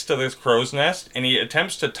fence next to this crow's nest, and he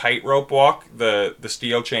attempts to tightrope walk the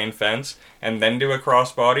steel chain fence, and then do a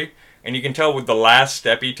crossbody. And you can tell with the last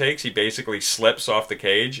step he takes, he basically slips off the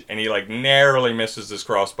cage, and he like narrowly misses this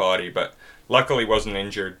crossbody, but luckily wasn't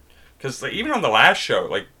injured. Because like, even on the last show,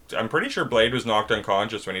 like I'm pretty sure Blade was knocked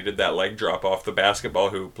unconscious when he did that leg drop off the basketball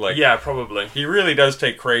hoop. Like, yeah, probably. He really does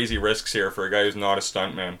take crazy risks here for a guy who's not a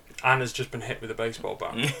stuntman. And has just been hit with a baseball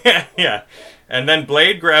bat. Yeah. And then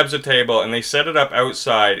Blade grabs a table, and they set it up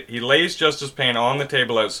outside. He lays Justice Payne on the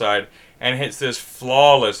table outside, and hits this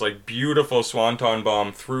flawless, like, beautiful swanton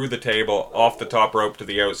bomb through the table, off the top rope to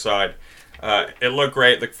the outside. It looked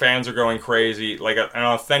great. The fans are going crazy. Like, an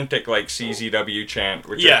authentic, like, CZW chant,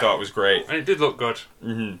 which I thought was great. And it did look good.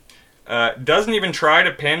 Mm-hmm. Doesn't even try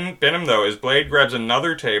to pin him, though, as Blade grabs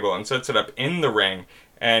another table and sets it up in the ring.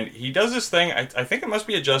 And he does this thing, I think it must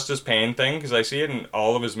be a Justice Payne thing, because I see it in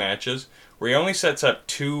all of his matches, where he only sets up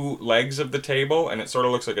 2 legs of the table, and it sort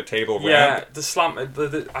of looks like a table ramp. Yeah, the slam,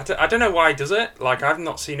 I don't know why he does it. Like, I've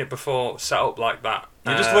not seen it before set up like that.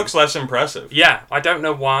 It just looks less impressive. Yeah, I don't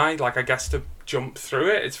know why. Like, I guess to jump through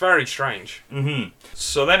it, it's very strange. Mm-hmm.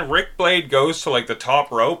 So then Rick Blade goes to, like, the top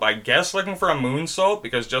rope, I guess looking for a moonsault,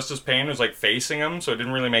 because Justice Payne was, like, facing him, so it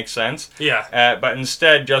didn't really make sense. Yeah. But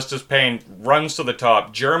instead, Justice Payne runs to the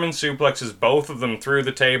top, German suplexes both of them through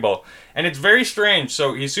the table, and it's very strange.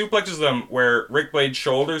 So he suplexes them where Rick Blade's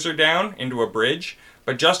shoulders are down into a bridge,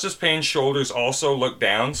 but Justice Payne's shoulders also look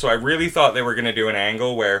down, so I really thought they were going to do an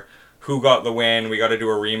angle where who got the win, we got to do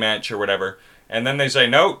a rematch or whatever. And then they say,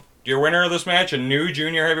 no, your winner of this match, a new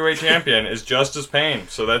junior heavyweight champion, is Justice Payne.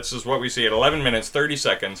 So that's just what we see at 11 minutes, 30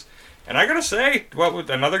 seconds. And I gotta say,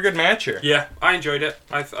 another good match here. Yeah, I enjoyed it.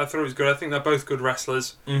 I thought it was good. I think they're both good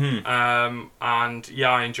wrestlers. Mm-hmm. And yeah,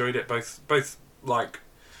 I enjoyed it. Both like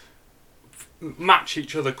match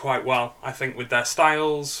each other quite well, I think, with their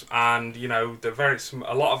styles, and you know,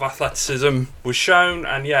 a lot of athleticism was shown,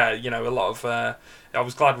 and yeah, you know, a lot of I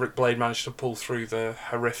was glad Rick Blade managed to pull through the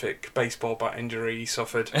horrific baseball bat injury he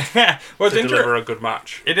suffered to deliver a good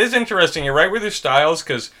match. It is interesting, you're right with their styles,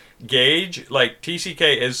 because Gage, like,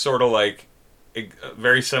 TCK is sort of like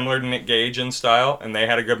very similar to Nick Gage in style, and they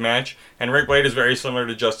had a good match, and Rick Blade is very similar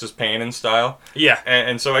to Justice Payne in style. Yeah.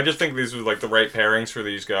 And so I just think these were like the right pairings for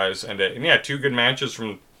these guys, and yeah, 2 good matches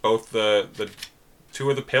from both the 2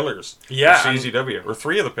 of the pillars of CZW, or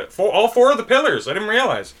 3 of the all 4 of the pillars. I didn't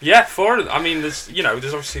realize. Yeah, 4. I mean, there's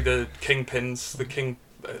obviously the kingpins, the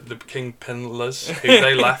kingpinlers who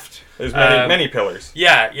they left. There's many pillars.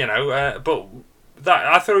 Yeah, you know, but that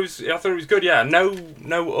I thought it was good. Yeah,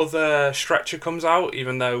 no other stretcher comes out,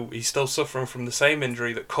 even though he's still suffering from the same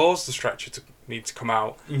injury that caused the stretcher to need to come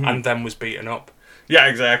out, and then was beaten up. Yeah,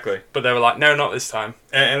 exactly. But they were like, no, not this time.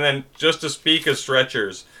 And then, just to speak of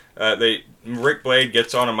stretchers, Rick Blade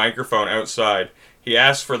gets on a microphone outside. He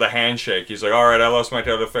asks for the handshake. He's like, all right, I lost my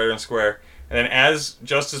title fair and square. And then as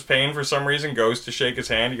Justice Payne, for some reason, goes to shake his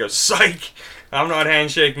hand, he goes, psych! I'm not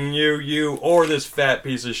handshaking you, or this fat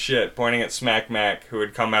piece of shit, pointing at Smack Mac, who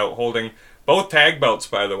had come out holding both tag belts,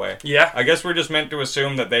 by the way. Yeah. I guess we're just meant to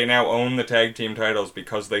assume that they now own the tag team titles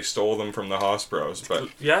because they stole them from the Hoss Bros. But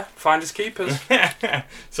yeah, finders keepers.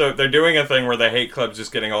 So they're doing a thing where the Hate Club's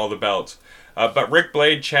just getting all the belts. But Rick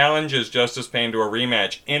Blade challenges Justice Payne to a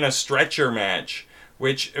rematch in a stretcher match,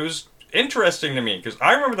 which it was interesting to me, because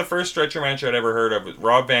I remember the first stretcher match I'd ever heard of was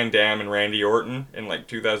Rob Van Dam and Randy Orton in like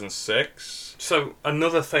 2006. So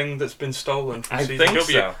another thing that's been stolen from CZW. Think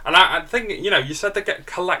so. And I think, you know, you said they get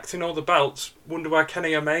collecting all the belts. Wonder where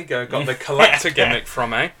Kenny Omega got the collector gimmick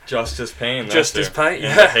from, eh? Justice Payne. Justice Payne,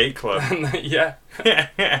 yeah. The Hate Club. Yeah.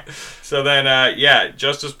 So then,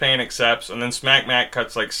 Justice Payne accepts, and then Smack Mac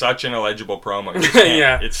cuts like such an illegible promo.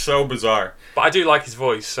 Yeah. It's so bizarre. But I do like his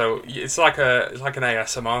voice, so it's like an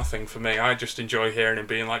ASMR thing for me. I just enjoy hearing him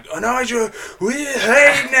being like, Nigel, we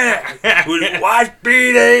hate it with white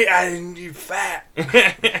beanie and you fat.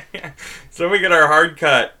 So we get our hard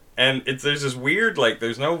cut, and there's this weird, like,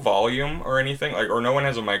 there's no volume or anything, like, or no one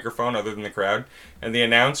has a microphone other than the crowd, and the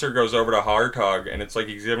announcer goes over to Hard Hog, and it's like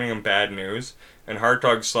he's giving him bad news, and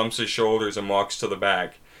Hartog slumps his shoulders and walks to the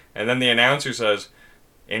back. And then the announcer says,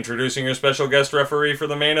 "Introducing your special guest referee for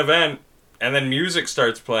the main event." And then music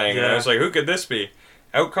starts playing, and I was like, who could this be?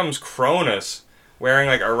 Out comes Cronus, wearing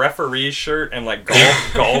like a referee shirt and like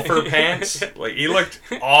golfer pants. Like, he looked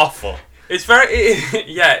awful. It's very,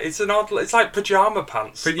 it's like pajama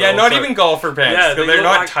pants. But yeah, not even golfer pants. Yeah, they're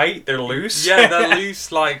not like, tight, they're loose. Yeah, they're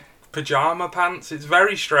loose like pajama pants. It's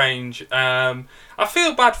very strange. I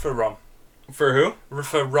feel bad for Ron. For who?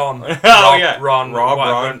 For Ron.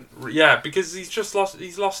 Ron. Yeah, because he's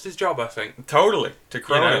lost his job, I think. Totally. To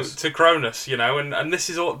Cronus. And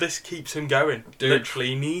this keeps him going. Dude, literally,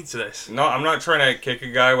 he needs this. No, I'm not trying to kick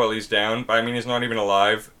a guy while he's down, but I mean, he's not even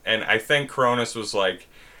alive. And I think Cronus was like,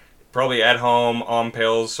 probably at home, on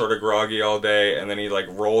pills, sort of groggy all day, and then he like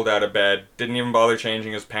rolled out of bed, didn't even bother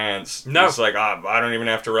changing his pants. No. He's like, I don't even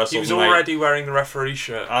have to wrestle He was tonight. already wearing the referee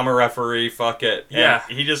shirt. I'm a referee, fuck it. Yeah.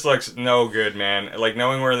 And he just looks no good, man. Like,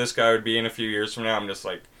 knowing where this guy would be in a few years from now, I'm just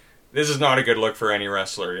like, this is not a good look for any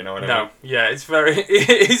wrestler, you know what I mean? No, yeah, it's very,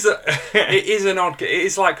 it is an odd, it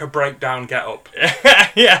is like a breakdown get-up.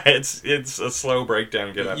 Yeah, it's a slow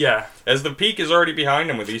breakdown get-up. Yeah. As the peak is already behind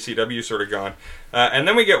him with ECW sort of gone. And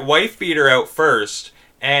then we get Wife Beater out first,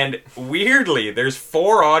 and weirdly, there's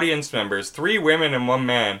 4 audience members, 3 women and 1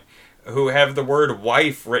 man, who have the word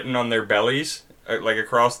wife written on their bellies, like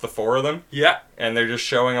across the 4 of them. Yeah. And they're just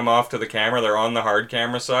showing them off to the camera. They're on the hard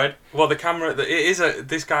camera side. Well, the camera,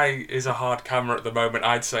 this guy is a hard camera at the moment,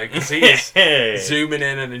 I'd say, because he is zooming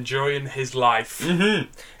in and enjoying his life.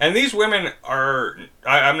 Mm-hmm. And these women are,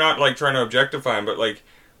 I'm not like trying to objectify them, but like,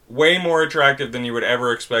 way more attractive than you would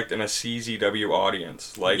ever expect in a CZW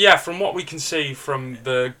audience. Like, yeah, from what we can see from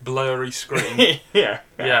the blurry screen. Yeah,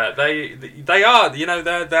 they are.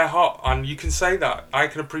 They're hot, and you can say that. I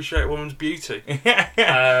can appreciate a woman's beauty. But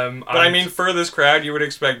I mean, for this crowd, you would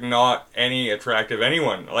expect not any attractive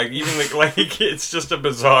anyone. Like, even like it's just a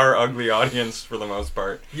bizarre, ugly audience for the most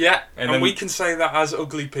part. Yeah, and then we can say that as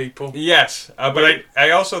ugly people. Yes, but I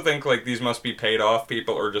also think like these must be paid off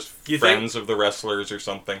people or just friends of the wrestlers or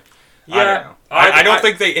something. Yeah, I don't know. I don't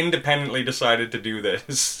think they independently decided to do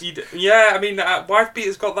this. Yeah, I mean, Wife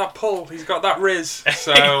Beater's got that pull. He's got that riz.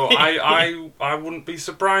 So I wouldn't be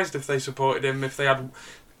surprised if they supported him if they had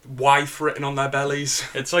wife written on their bellies.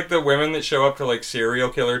 It's like the women that show up to like serial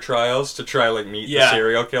killer trials to try like meet the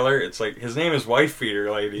serial killer. It's like, his name is Wife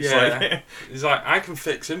Beater, lady. Yeah. He's like, I can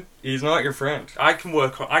fix him. He's not your friend. I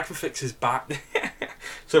can fix his back.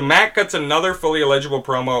 So Matt cuts another fully illegible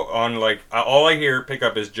promo on like, all I hear pick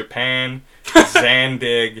up is Japan,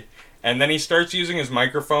 Zandig, and then he starts using his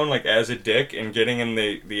microphone like as a dick and getting in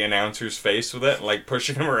the announcer's face with it, and, like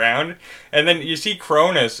pushing him around. And then you see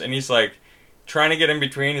Cronus and he's like trying to get in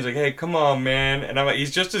between. He's like, hey, come on, man. And I'm like,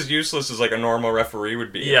 he's just as useless as like a normal referee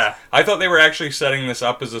would be. Yeah. I thought they were actually setting this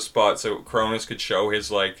up as a spot so Cronus could show his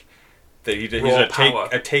like, that he's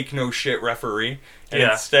a take no shit referee. And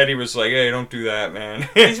instead he was like, hey, don't do that, man.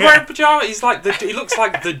 He's wearing pajamas. He's like he looks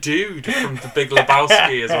like the dude from The Big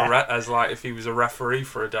Lebowski as like if he was a referee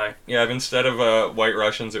for a day. Yeah, instead of White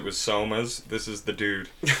Russians, it was Somas. This is the dude.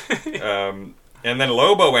 And then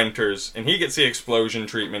Lobo enters, and he gets the explosion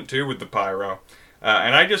treatment too with the pyro.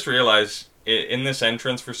 And I just realized in this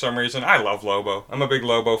entrance, for some reason, I love Lobo. I'm a big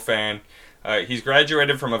Lobo fan. He's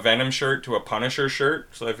graduated from a Venom shirt to a Punisher shirt,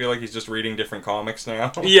 so I feel like he's just reading different comics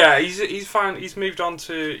now. Yeah, he's fine. He's moved on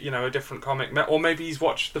to a different comic, or maybe he's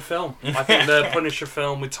watched the film. I think the Punisher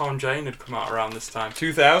film with Tom Jane had come out around this time.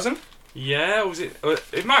 2000? Yeah, was it?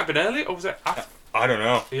 It might have been earlier, or was it after? I don't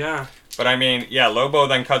know. Yeah. But I mean, yeah, Lobo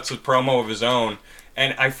then cuts a promo of his own.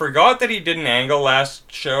 And I forgot that he did an angle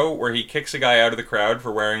last show where he kicks a guy out of the crowd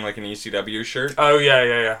for wearing like an ECW shirt. Oh,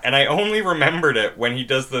 yeah. And I only remembered it when he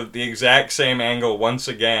does the exact same angle once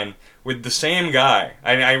again with the same guy.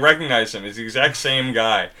 I recognize him. It's the exact same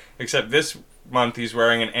guy. Except this month he's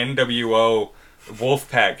wearing an NWO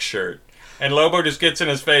Wolfpack shirt. And Lobo just gets in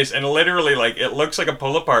his face and literally, like, it looks like a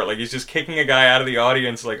pull-apart. Like, he's just kicking a guy out of the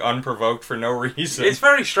audience, like, unprovoked for no reason. It's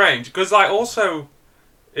very strange, because, like, also...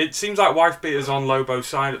 It seems like Wife Beater's on Lobo's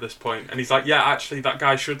side at this point, and he's like, yeah, actually, that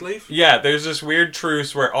guy should leave. Yeah, there's this weird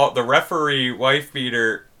truce where the referee,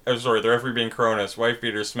 the referee being Cronus, Wife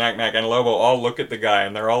Beater, Smack Mac, and Lobo all look at the guy,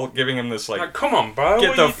 and they're all giving him this, like come on, bro.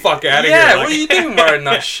 Get the fuck out of here. Yeah, what are you doing wearing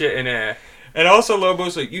that shit in here? And also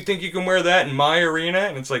Lobo's like, you think you can wear that in my arena?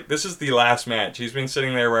 And it's like, this is the last match. He's been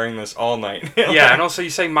sitting there wearing this all night. Yeah, and also you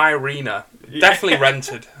say my arena. Definitely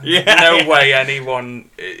rented. Yeah. No way anyone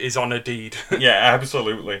is on a deed. Yeah,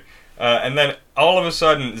 absolutely. And then all of a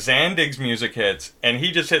sudden, Zandig's music hits, and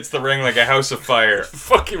he just hits the ring like a house of fire.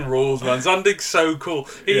 Fucking rules, man. Zandig's so cool.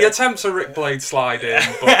 He attempts a Rick Blade slide in,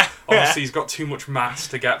 but obviously he's got too much mass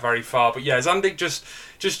to get very far. But yeah, Zandig just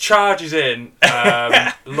charges in,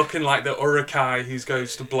 looking like the Urukai who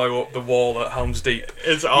goes to blow up the wall at Helm's Deep.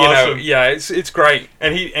 It's awesome. It's great.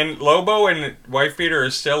 And Lobo and Wife Beater are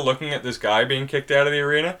still looking at this guy being kicked out of the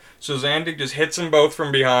arena. So Zandig just hits them both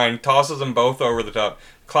from behind, tosses them both over the top,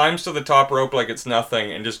 climbs to the top rope like it's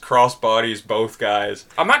nothing, and just cross bodies both guys.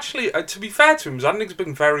 I'm actually, to be fair to him, Zandig's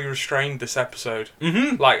been very restrained this episode.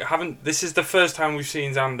 Mm-hmm. This is the first time we've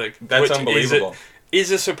seen Zandig. That's unbelievable. Is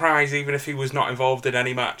a surprise even if he was not involved in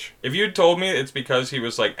any match. If you'd told me it's because he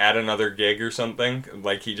was like at another gig or something,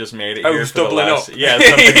 like he just made it here for he's doubling the last... up. Yeah,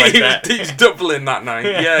 something like that. He's doubling that night.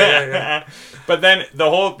 Yeah. But then then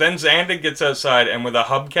Zandig gets outside and with a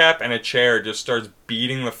hubcap and a chair just starts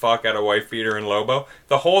beating the fuck out of Wife Beater and Lobo.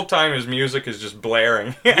 The whole time his music is just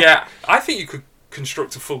blaring. Yeah, I think you could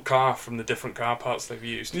construct a full car from the different car parts they've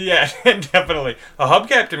used. Yeah, definitely. A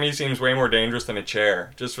hubcap to me seems way more dangerous than a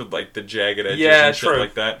chair, just with like the jagged edges and shit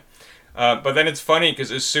like that. But then it's funny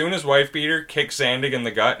because as soon as Wife Beater kicks Zandig in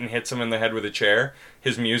the gut and hits him in the head with a chair,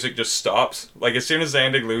 his music just stops. Like as soon as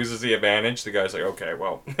Zandig loses the advantage, the guy's like, okay,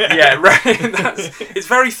 well. Yeah, right. It's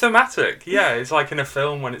very thematic. Yeah, it's like in a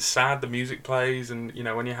film when it's sad, the music plays, and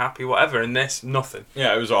when you're happy, whatever. In this, nothing.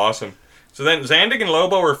 Yeah, it was awesome. So then Zandig and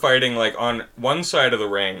Lobo are fighting like on one side of the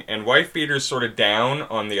ring, and Wife Beater's sort of down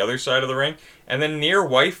on the other side of the ring. And then near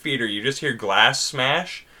Wife Beater, you just hear glass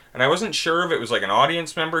smash. And I wasn't sure if it was like an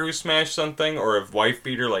audience member who smashed something, or if Wife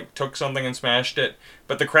Beater like took something and smashed it.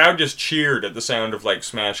 But the crowd just cheered at the sound of like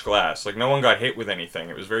smashed glass. Like no one got hit with anything.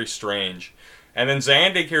 It was very strange. And then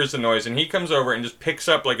Zandig hears the noise, and he comes over and just picks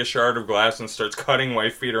up like a shard of glass and starts cutting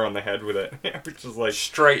Wife Beater on the head with it. Which is like...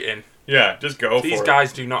 straight in. Yeah, just go for it. These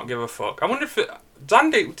guys do not give a fuck. I wonder if... Did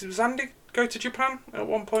Zandig go to Japan at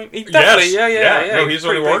one point? He definitely, yes. Yeah. No, he's the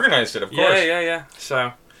one who organized it, of course. Yeah.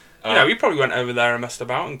 So... he probably went over there and messed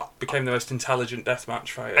about and became the most intelligent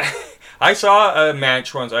deathmatch fighter. I saw a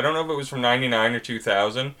match once, I don't know if it was from 99 or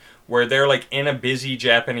 2000, where they're like in a busy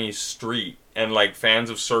Japanese street and like fans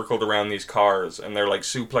have circled around these cars and they're like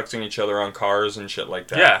suplexing each other on cars and shit like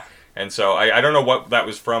that. Yeah. And so I don't know what that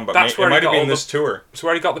was from, but it might have been this tour. That's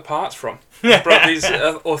where he got the parts from. He brought these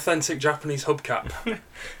authentic Japanese hubcap.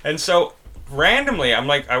 And so... randomly, I'm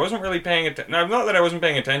like, I wasn't really paying attention. No, not that I wasn't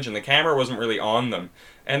paying attention. The camera wasn't really on them.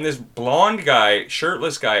 And this blonde guy,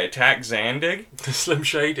 shirtless guy, attacked Zandig. Slim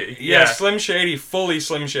Shady. Yeah, Slim Shady, fully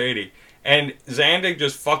Slim Shady. And Zandig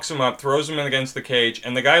just fucks him up, throws him against the cage,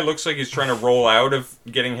 and the guy looks like he's trying to roll out of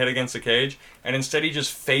getting hit against the cage, and instead he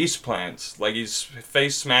just face plants, like his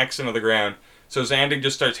face smacks into the ground. So Zandig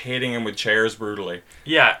just starts hitting him with chairs brutally.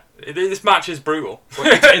 Yeah, this match is brutal.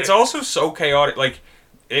 It's also so chaotic, like...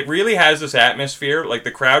 it really has this atmosphere, like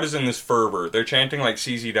the crowd is in this fervor. They're chanting like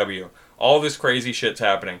CZW. All this crazy shit's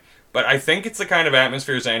happening. But I think it's the kind of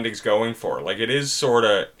atmosphere Zandig's going for. Like it is sort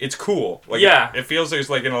of, it's cool. Like yeah. It feels there's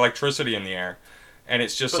like an electricity in the air. And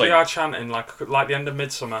it's just but they are chanting like the end of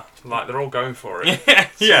Midsummer. Like they're all going for it.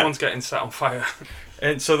 Someone's getting set on fire.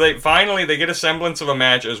 And so they get a semblance of a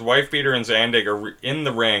match as Wife Beater and Zandig are in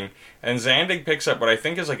the ring. And Zandig picks up what I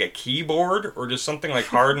think is like a keyboard or just something like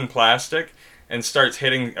hardened plastic. And starts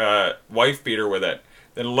hitting Wife Beater with it.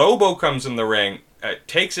 Then Lobo comes in the ring,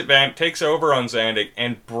 takes over on Zandig,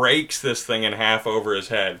 and breaks this thing in half over his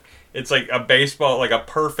head. It's like a baseball, like a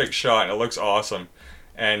perfect shot, and it looks awesome.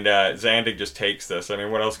 And Zandig just takes this. I mean,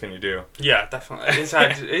 what else can you do? Yeah, definitely. His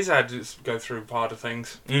head just go through part of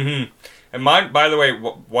things. Mm-hmm. And by the way,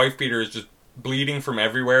 Wife Beater is just bleeding from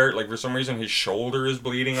everywhere. Like, for some reason, his shoulder is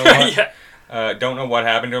bleeding a lot. Yeah. Don't know what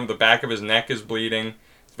happened to him. The back of his neck is bleeding.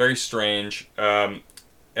 Very strange. And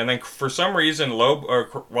then for some reason,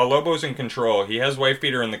 while Lobo's in control, he has Wife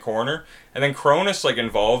Beater in the corner, and then Cronus like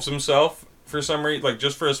involves himself for some reason, like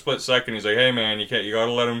just for a split second. He's like, "Hey man, you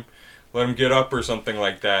gotta let him get up" or something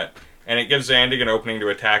like that. And it gives Zandig an opening to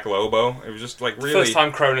attack Lobo. It was just like really first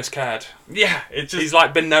time Cronus cared. Yeah, it's just he's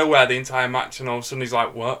like been nowhere the entire match, and all of a sudden he's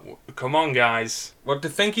like, "What? Come on, guys!" Well, to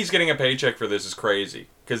think he's getting a paycheck for this is crazy.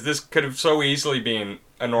 Because this could have so easily been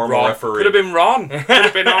a normal referee. Could have been Ron. Could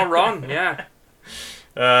have been all Ron, yeah.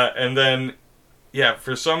 And then, yeah,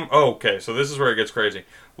 okay, so this is where it gets crazy.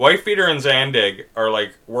 Wife Beater and Zandig are,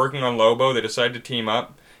 like, working on Lobo. They decide to team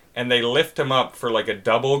up. And they lift him up for, like, a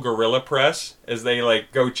double gorilla press as they,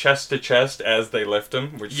 like, go chest to chest as they lift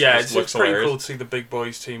him. Which it's looks pretty hilarious. cool to see the big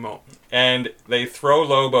boys team up. And they throw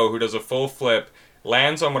Lobo, who does a full flip,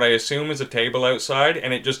 lands on what I assume is a table outside,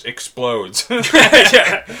 and it just explodes.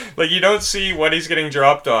 Yeah. Like, you don't see what he's getting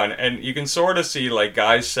dropped on, and you can sort of see, like,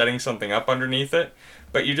 guys setting something up underneath it,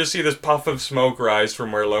 but you just see this puff of smoke rise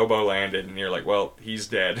from where Lobo landed, and you're like, well, he's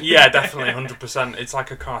dead. Yeah, definitely, 100%. It's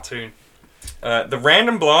like a cartoon. The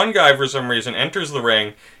random blonde guy, for some reason, enters the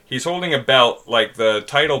ring. He's holding a belt, like the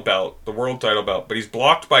title belt, the world title belt, but he's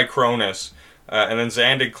blocked by Cronus, and then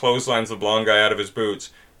Zandig clotheslines the blonde guy out of his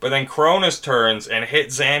boots. But then Cronus turns and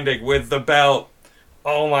hits Zandig with the belt.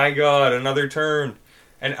 Oh my god, another turn.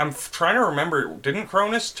 And I'm trying to remember, didn't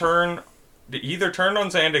Cronus either turn on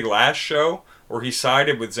Zandig last show, or he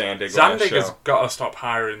sided with Zandig last show? Zandig has got to stop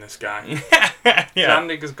hiring this guy. Yeah.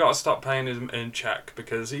 Zandig has got to stop paying him in check,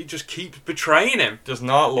 because he just keeps betraying him. Just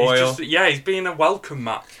not loyal. He's being a welcome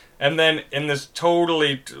mat. And then in this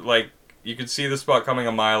totally, like, you could see the spot coming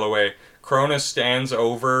a mile away, Cronus stands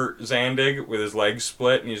over Zandig with his legs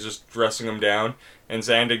split, and he's just dressing him down, and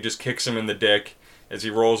Zandig just kicks him in the dick as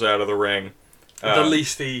he rolls out of the ring.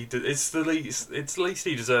 It's the least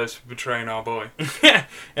he deserves for betraying our boy.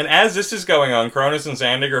 And as this is going on, Cronus and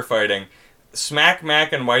Zandig are fighting. Smack,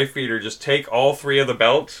 Mac, and Wife Beater just take all three of the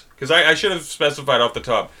belts. Because I should have specified off the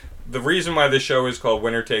top. The reason why this show is called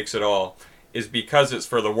Winner Takes It All is because it's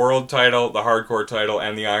for the world title, the hardcore title,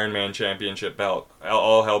 and the Iron Man Championship belt,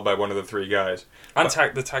 all held by one of the three guys. And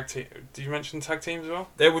the tag team. Did you mention tag teams as well?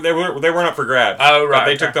 They weren't up for grabs. Oh, right. But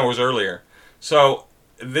they took those earlier. So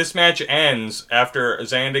this match ends after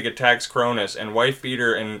Zandig attacks Cronus, and Wife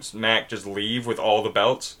Beater and Mac just leave with all the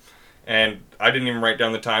belts. And I didn't even write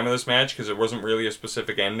down the time of this match because it wasn't really a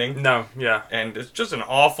specific ending. No, yeah. And it's just an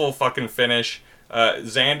awful fucking finish.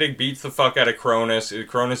 Zandig beats the fuck out of Cronus.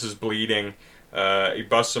 Cronus is bleeding. He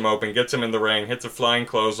busts him open, gets him in the ring, hits a flying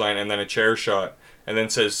clothesline, and then a chair shot, and then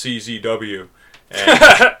says CZW.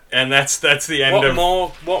 And that's the end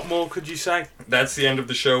What more could you say? That's the end of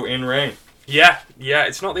the show in ring. Yeah.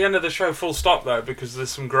 It's not the end of the show full stop, though, because there's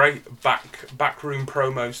some great backroom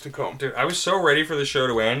promos to come. Dude, I was so ready for the show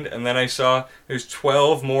to end, and then I saw there's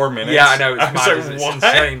 12 more minutes. Yeah, I know, it's mad. Like, it's what?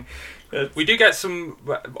 insane. We do get some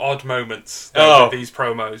odd moments with these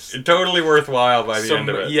promos. Totally worthwhile by the end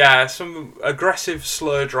of it. Yeah, some aggressive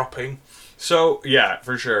slur dropping. So, yeah,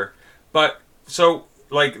 for sure. But, so,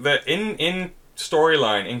 like, the in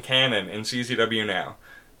storyline, in canon, in CZW now,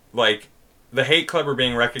 like, the Hate Club are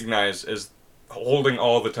being recognized as holding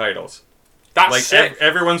all the titles. That's like sick.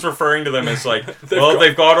 Everyone's referring to them as like,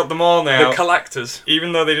 they've got them all now. The collectors.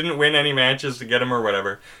 Even though they didn't win any matches to get them or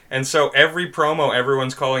whatever. And so every promo,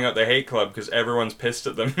 everyone's calling out the Hate Club because everyone's pissed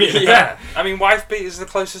at them. You know? Yeah. I mean, Wife Beat is the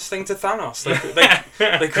closest thing to Thanos.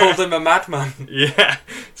 They called him a madman. Yeah.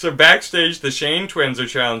 So backstage, the Shane twins are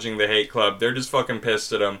challenging the Hate Club. They're just fucking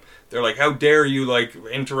pissed at them. They're like, how dare you, like,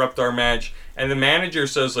 interrupt our match? And the manager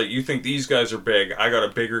says, like, you think these guys are big. I got a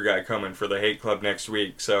bigger guy coming for the Hate Club next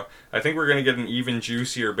week. So I think we're going to get an even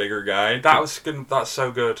juicier, bigger guy. That's good. That's so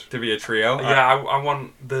good. To be a trio. Yeah, I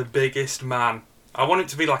want the biggest man. I want it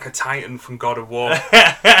to be like a Titan from God of War.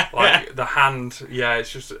 Like, the hand, yeah,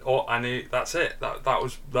 it's just, that's it.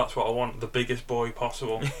 That's what I want, the biggest boy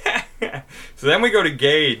possible. So then we go to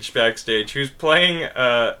Gage backstage, who's playing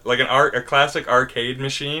like a classic arcade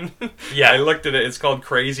machine. Yeah. I looked at it, it's called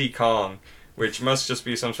Crazy Kong, which must just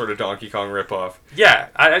be some sort of Donkey Kong ripoff. Yeah,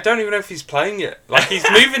 I don't even know if he's playing it. Like, he's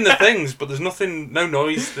moving the things, but there's nothing, no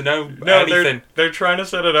noise, no anything. They're trying to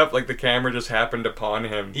set it up like the camera just happened upon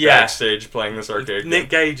him backstage playing this arcade Nick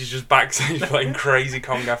Gage is just backstage playing Crazy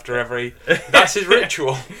Kong after every... That's his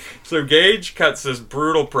ritual. So Gage cuts this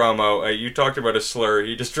brutal promo. You talked about a slur.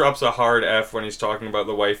 He just drops a hard F when he's talking about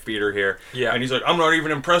the Wife Beater here. Yeah. And he's like, I'm not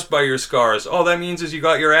even impressed by your scars. All that means is you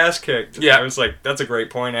got your ass kicked. Yeah. I was like, that's a great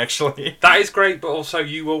point, actually. That is great, but also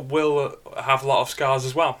you will have a lot of scars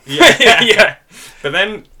as well. Yeah. Yeah. But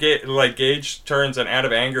then, Gage turns, and out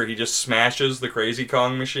of anger, he just smashes the Crazy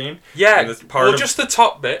Kong machine. Yeah, well, just the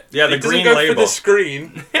top bit. Yeah, the It green doesn't go label. for the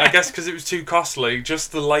screen, I guess because it was too costly,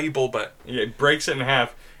 just the label bit. Yeah, it breaks it in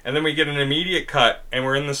half. And then we get an immediate cut, and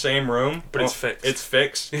we're in the same room. But it's fixed. It's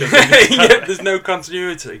fixed. Yeah, there's no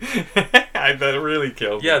continuity. That really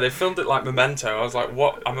killed me. Yeah, they filmed it like Memento. I was like,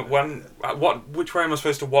 what? Which way am I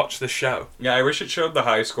supposed to watch this show? Yeah, I wish it showed the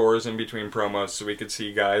high scores in between promos so we could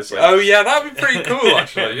see guys. Oh yeah, that'd be pretty cool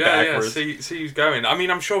actually. Yeah, Backwards. See who's going. I mean,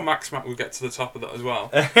 I'm sure Max Mac will get to the top of that as well.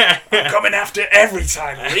 I'm coming after every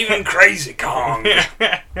title, even Crazy Kong.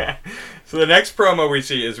 So the next promo we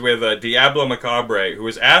see is with Diablo Macabre, who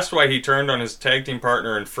was asked why he turned on his tag team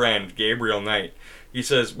partner and friend, Gabriel Knight. He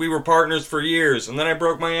says, we were partners for years, and then I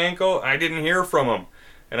broke my ankle, I didn't hear from him.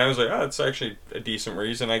 And I was like, oh, it's actually a decent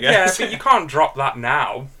reason, I guess. Yeah, but you can't drop that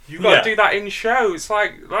now. You've got to do that in show. It's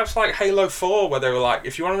like, that's like Halo 4, where they were like,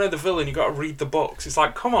 if you want to know the villain, you got to read the books. It's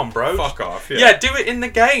like, come on, bro. Fuck off, Yeah, do it in the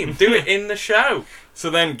game. Do it in the show. So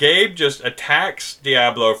then Gabe just attacks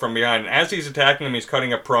Diablo from behind. And as he's attacking him, he's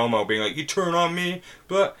cutting a promo, being like, you turn on me,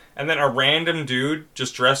 but... And then a random dude,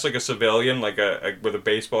 just dressed like a civilian, like with a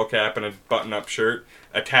baseball cap and a button-up shirt,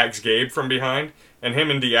 attacks Gabe from behind. And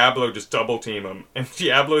him and Diablo just double team him. And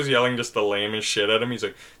Diablo's yelling just the lamest shit at him. He's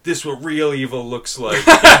like, this is what real evil looks like.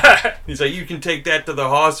 He's like, you can take that to the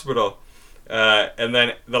hospital. And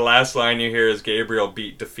then the last line you hear is Gabriel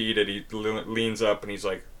defeated. He leans up and he's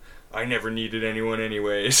like, I never needed anyone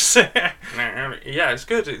anyways. Yeah, it's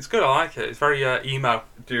good. It's good. I like it. It's very emo.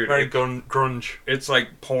 Dude, very grunge. It's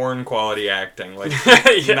like porn quality acting. Like,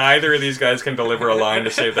 Yeah. neither of these guys can deliver a line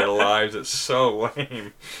to save their lives. It's so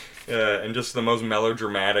lame. And just the most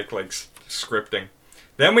melodramatic, like, scripting.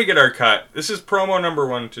 Then we get our cut. This is promo number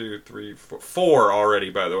 4 already,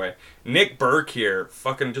 by the way. Nick Burke here.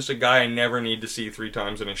 Fucking just a guy I never need to see 3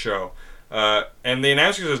 times in a show. And the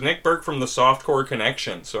announcer says Nick Burke from the Softcore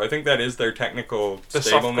Connection. So I think that is their technical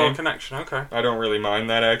stable name. The Softcore Connection, okay. I don't really mind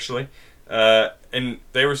that, actually. And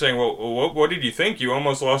they were saying, well, what did you think? You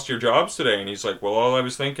almost lost your jobs today. And he's like, well, all I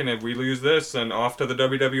was thinking, if we lose this, then off to the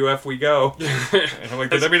WWF we go. And I'm like,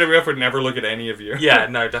 the WWF would never look at any of you. Yeah,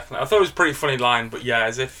 no, definitely. I thought it was a pretty funny line, but yeah,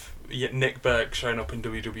 as if Nick Burke showing up in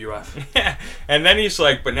WWF. Yeah. And then he's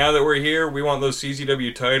like, but now that we're here, we want those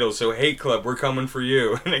CZW titles, so Hate Club, we're coming for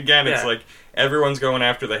you. And again, it's like, everyone's going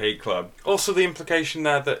after the Hate Club. Also, the implication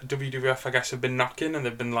there that WWF, I guess, have been knocking, and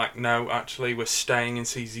they've been like, no, actually, we're staying in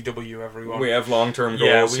CZW, everyone. We have long-term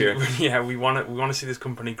goals here. We want to see this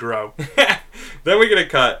company grow. Then we get a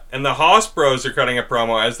cut, and the Haas Bros are cutting a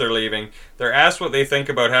promo as they're leaving. They're asked what they think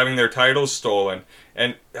about having their titles stolen.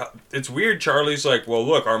 And it's weird, Charlie's like, well,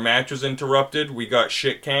 look, our match was interrupted, we got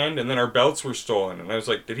shit canned, and then our belts were stolen. And I was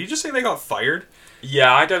like, did he just say they got fired?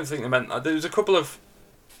 Yeah, I don't think they meant that. There was a couple of...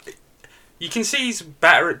 You can see he's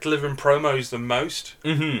better at delivering promos than most.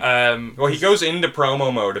 Mm-hmm. Well, he goes into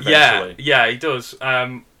promo mode eventually. Yeah, he does.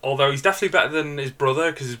 Although he's definitely better than his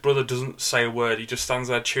brother, because his brother doesn't say a word. He just stands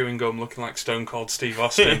there chewing gum, looking like Stone Cold Steve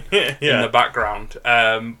Austin in the background.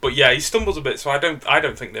 But yeah, he stumbles a bit, so I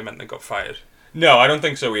don't think they meant they got fired. No, I don't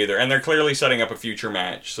think so either. And they're clearly setting up a future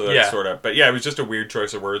match, so that's sort of... But yeah, it was just a weird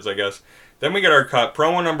choice of words, I guess. Then we get our cut.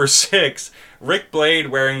 Promo number 6. Rick Blade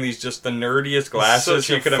wearing these just the nerdiest glasses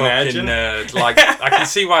you could imagine. Nerd. Like, I can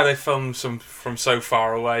see why they filmed some from so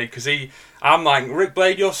far away, because I'm like, Rick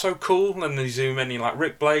Blade, you're so cool, and they zoom in, and you're like,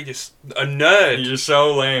 Rick Blade, you're a nerd. You're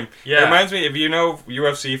so lame. Yeah. It reminds me, if you know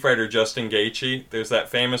UFC fighter Justin Gaethje, there's that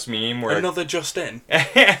famous meme where... Another Justin.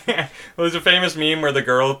 Well, there's a famous meme where the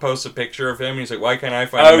girl posts a picture of him, and he's like, why can't I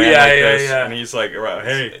find a man like this? Yeah. And he's like, well,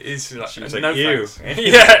 hey. She's like, no you.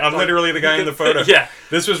 Yeah, I'm literally the guy in the photo. Yeah.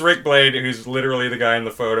 This was Rick Blade, who's literally the guy in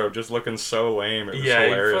the photo, just looking so lame. It was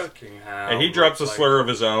hilarious. Fucking hell. And he drops a slur of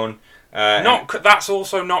his own. That's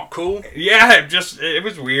also not cool. Yeah, it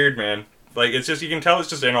was weird, man. Like, it's just, you can tell it's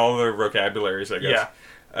just in all the vocabularies, I guess.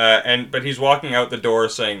 Yeah. But he's walking out the door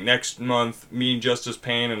saying, next month, me and Justice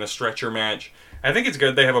Payne in a stretcher match. I think it's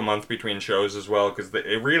good they have a month between shows as well, because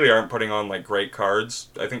they really aren't putting on, like, great cards.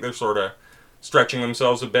 I think they're sort of stretching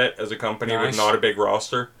themselves a bit as a company with not a big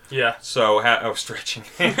roster. Yeah. So, stretching.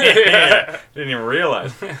 Didn't even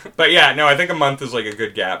realize. But yeah, no, I think a month is like a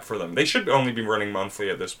good gap for them. They should only be running monthly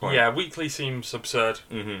at this point. Yeah, weekly seems absurd.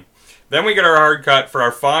 Mm-hmm. Then we get our hard cut for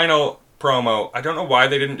our final promo. I don't know why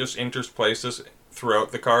they didn't just interplace this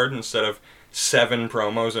throughout the card instead of 7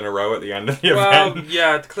 promos in a row at the end of the event. Well,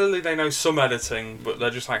 yeah, clearly they know some editing, but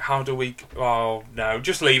they're just like, how do we... Oh, no,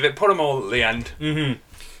 just leave it. Put them all at the end. Mm-hmm.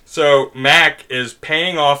 So, Mac is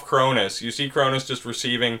paying off Cronus. You see Cronus just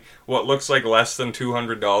receiving what looks like less than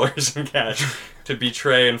 $200 in cash to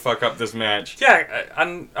betray and fuck up this match. Yeah,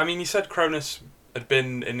 and, I mean, you said Cronus had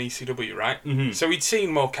been in ECW, right? Mm-hmm. So he'd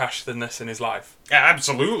seen more cash than this in his life. Yeah,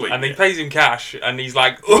 absolutely. And he pays him cash, and he's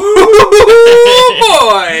like, ooh,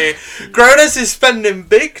 boy! Cronus is spending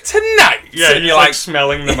big tonight! Yeah, and you're like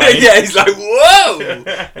smelling the money. Yeah, he's like, whoa!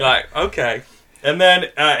 You're like, okay. And then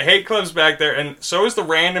Hate Club's back there, and so is the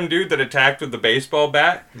random dude that attacked with the baseball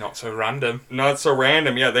bat. Not so random. Not so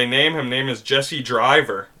random, yeah. They name him. Name is Jesse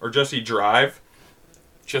Driver, or Jesse Drive.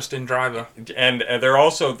 Justin Driver. And they're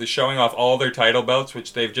also showing off all their title belts,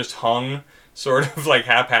 which they've just hung sort of like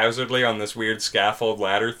haphazardly on this weird scaffold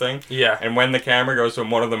ladder thing. Yeah. And when the camera goes when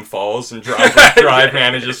one of them falls and Drive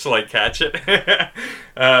manages to like catch it.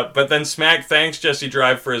 But then Smack thanks Jesse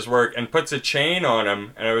Drive for his work and puts a chain on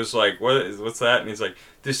him. And I was like, what's that? And he's like,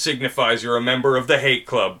 this signifies you're a member of the Hate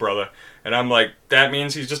Club, brother. And I'm like, that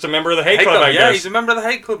means he's just a member of the Hate Club, I guess. Yeah, he's a member of the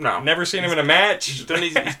Hate Club now. Never seen him in a match. He's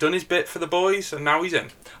done his bit for the boys, and now he's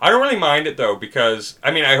in. I don't really mind it, though, because,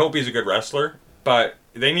 I mean, I hope he's a good wrestler, but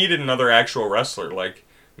they needed another actual wrestler. Like,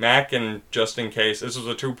 Mac and Just In Case, this was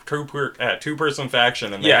a two-person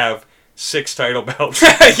faction, and they have 6 title belts.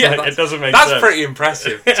 Yeah, it doesn't make sense. That's pretty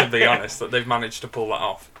impressive, to be honest, that they've managed to pull that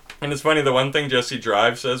off. And it's funny, the one thing Jesse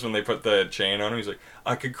Drive says when they put the chain on him, he's like,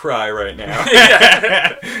 I could cry right now.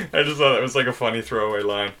 I just thought it was like a funny throwaway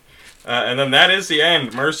line. And then that is the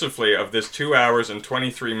end, mercifully, of this 2 hours and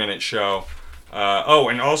 23-minute show.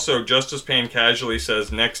 And also, Justice Payne casually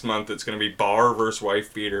says next month it's going to be bar versus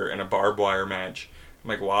wife beater in a barbed wire match. I'm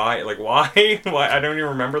like, why? Why? I don't even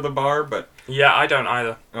remember the bar, but... Yeah, I don't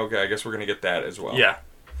either. Okay, I guess we're going to get that as well. Yeah.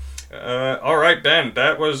 All right, Ben,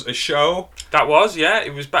 that was a show. That was, yeah.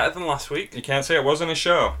 It was better than last week. You can't say it wasn't a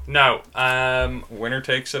show. No. Winner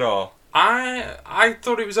takes it all. I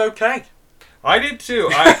thought it was okay. I did too.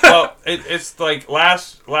 It's like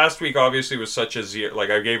last week obviously was such a 0. Like,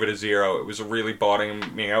 I gave it a 0. It was a really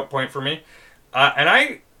bottoming out point for me.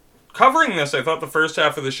 Covering this, I thought the first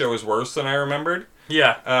half of the show was worse than I remembered.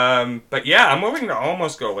 Yeah. But yeah, I'm willing to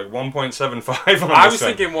almost go like 1.75 on this. I was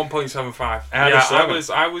thinking 1.75.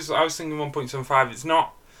 I was thinking 1.75. It's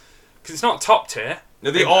not, because it's not top tier.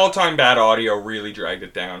 The all-time bad audio really dragged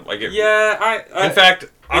it down. Like it. Yeah, in fact,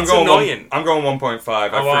 I'm going annoying. I'm going 1.5. I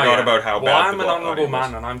forgot about how bad. Well, I'm the an honourable audio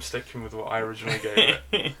man, and I'm sticking with what I originally gave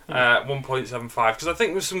it. 1.75, because I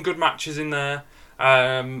think there's some good matches in there.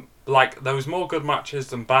 Like, there was more good matches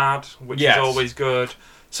than bad, which is always good.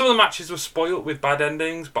 Some of the matches were spoilt with bad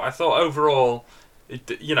endings, but I thought overall,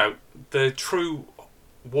 the true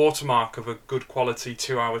watermark of a good quality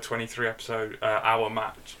 2 hour 23 episode hour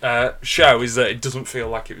match show is that it doesn't feel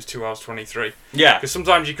like it was 2 hours 23. Yeah. Because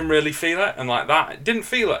sometimes you can really feel it, and like that, it didn't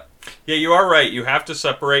feel it. Yeah, you are right. You have to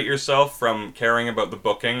separate yourself from caring about the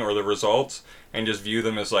booking or the results and just view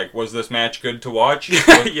them as like, was this match good to watch?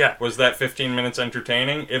 Yeah. Was that 15 minutes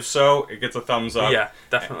entertaining? If so, it gets a thumbs up. Yeah,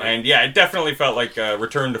 definitely. And yeah, it definitely felt like a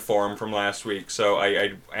return to form from last week, so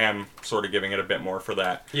I am sort of giving it a bit more for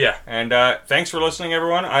that. Yeah. And thanks for listening,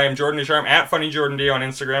 everyone. I am Jordan DeSharm, at FunnyJordanD on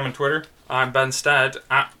Instagram and Twitter. I'm Ben Stead,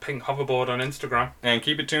 at Pink Hoverboard on Instagram. And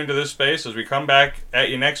keep it tuned to this space as we come back at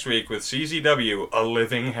you next week with CZW, A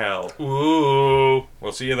Living Hell. Ooh.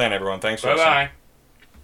 We'll see you then, everyone. Thanks for listening. Bye-bye.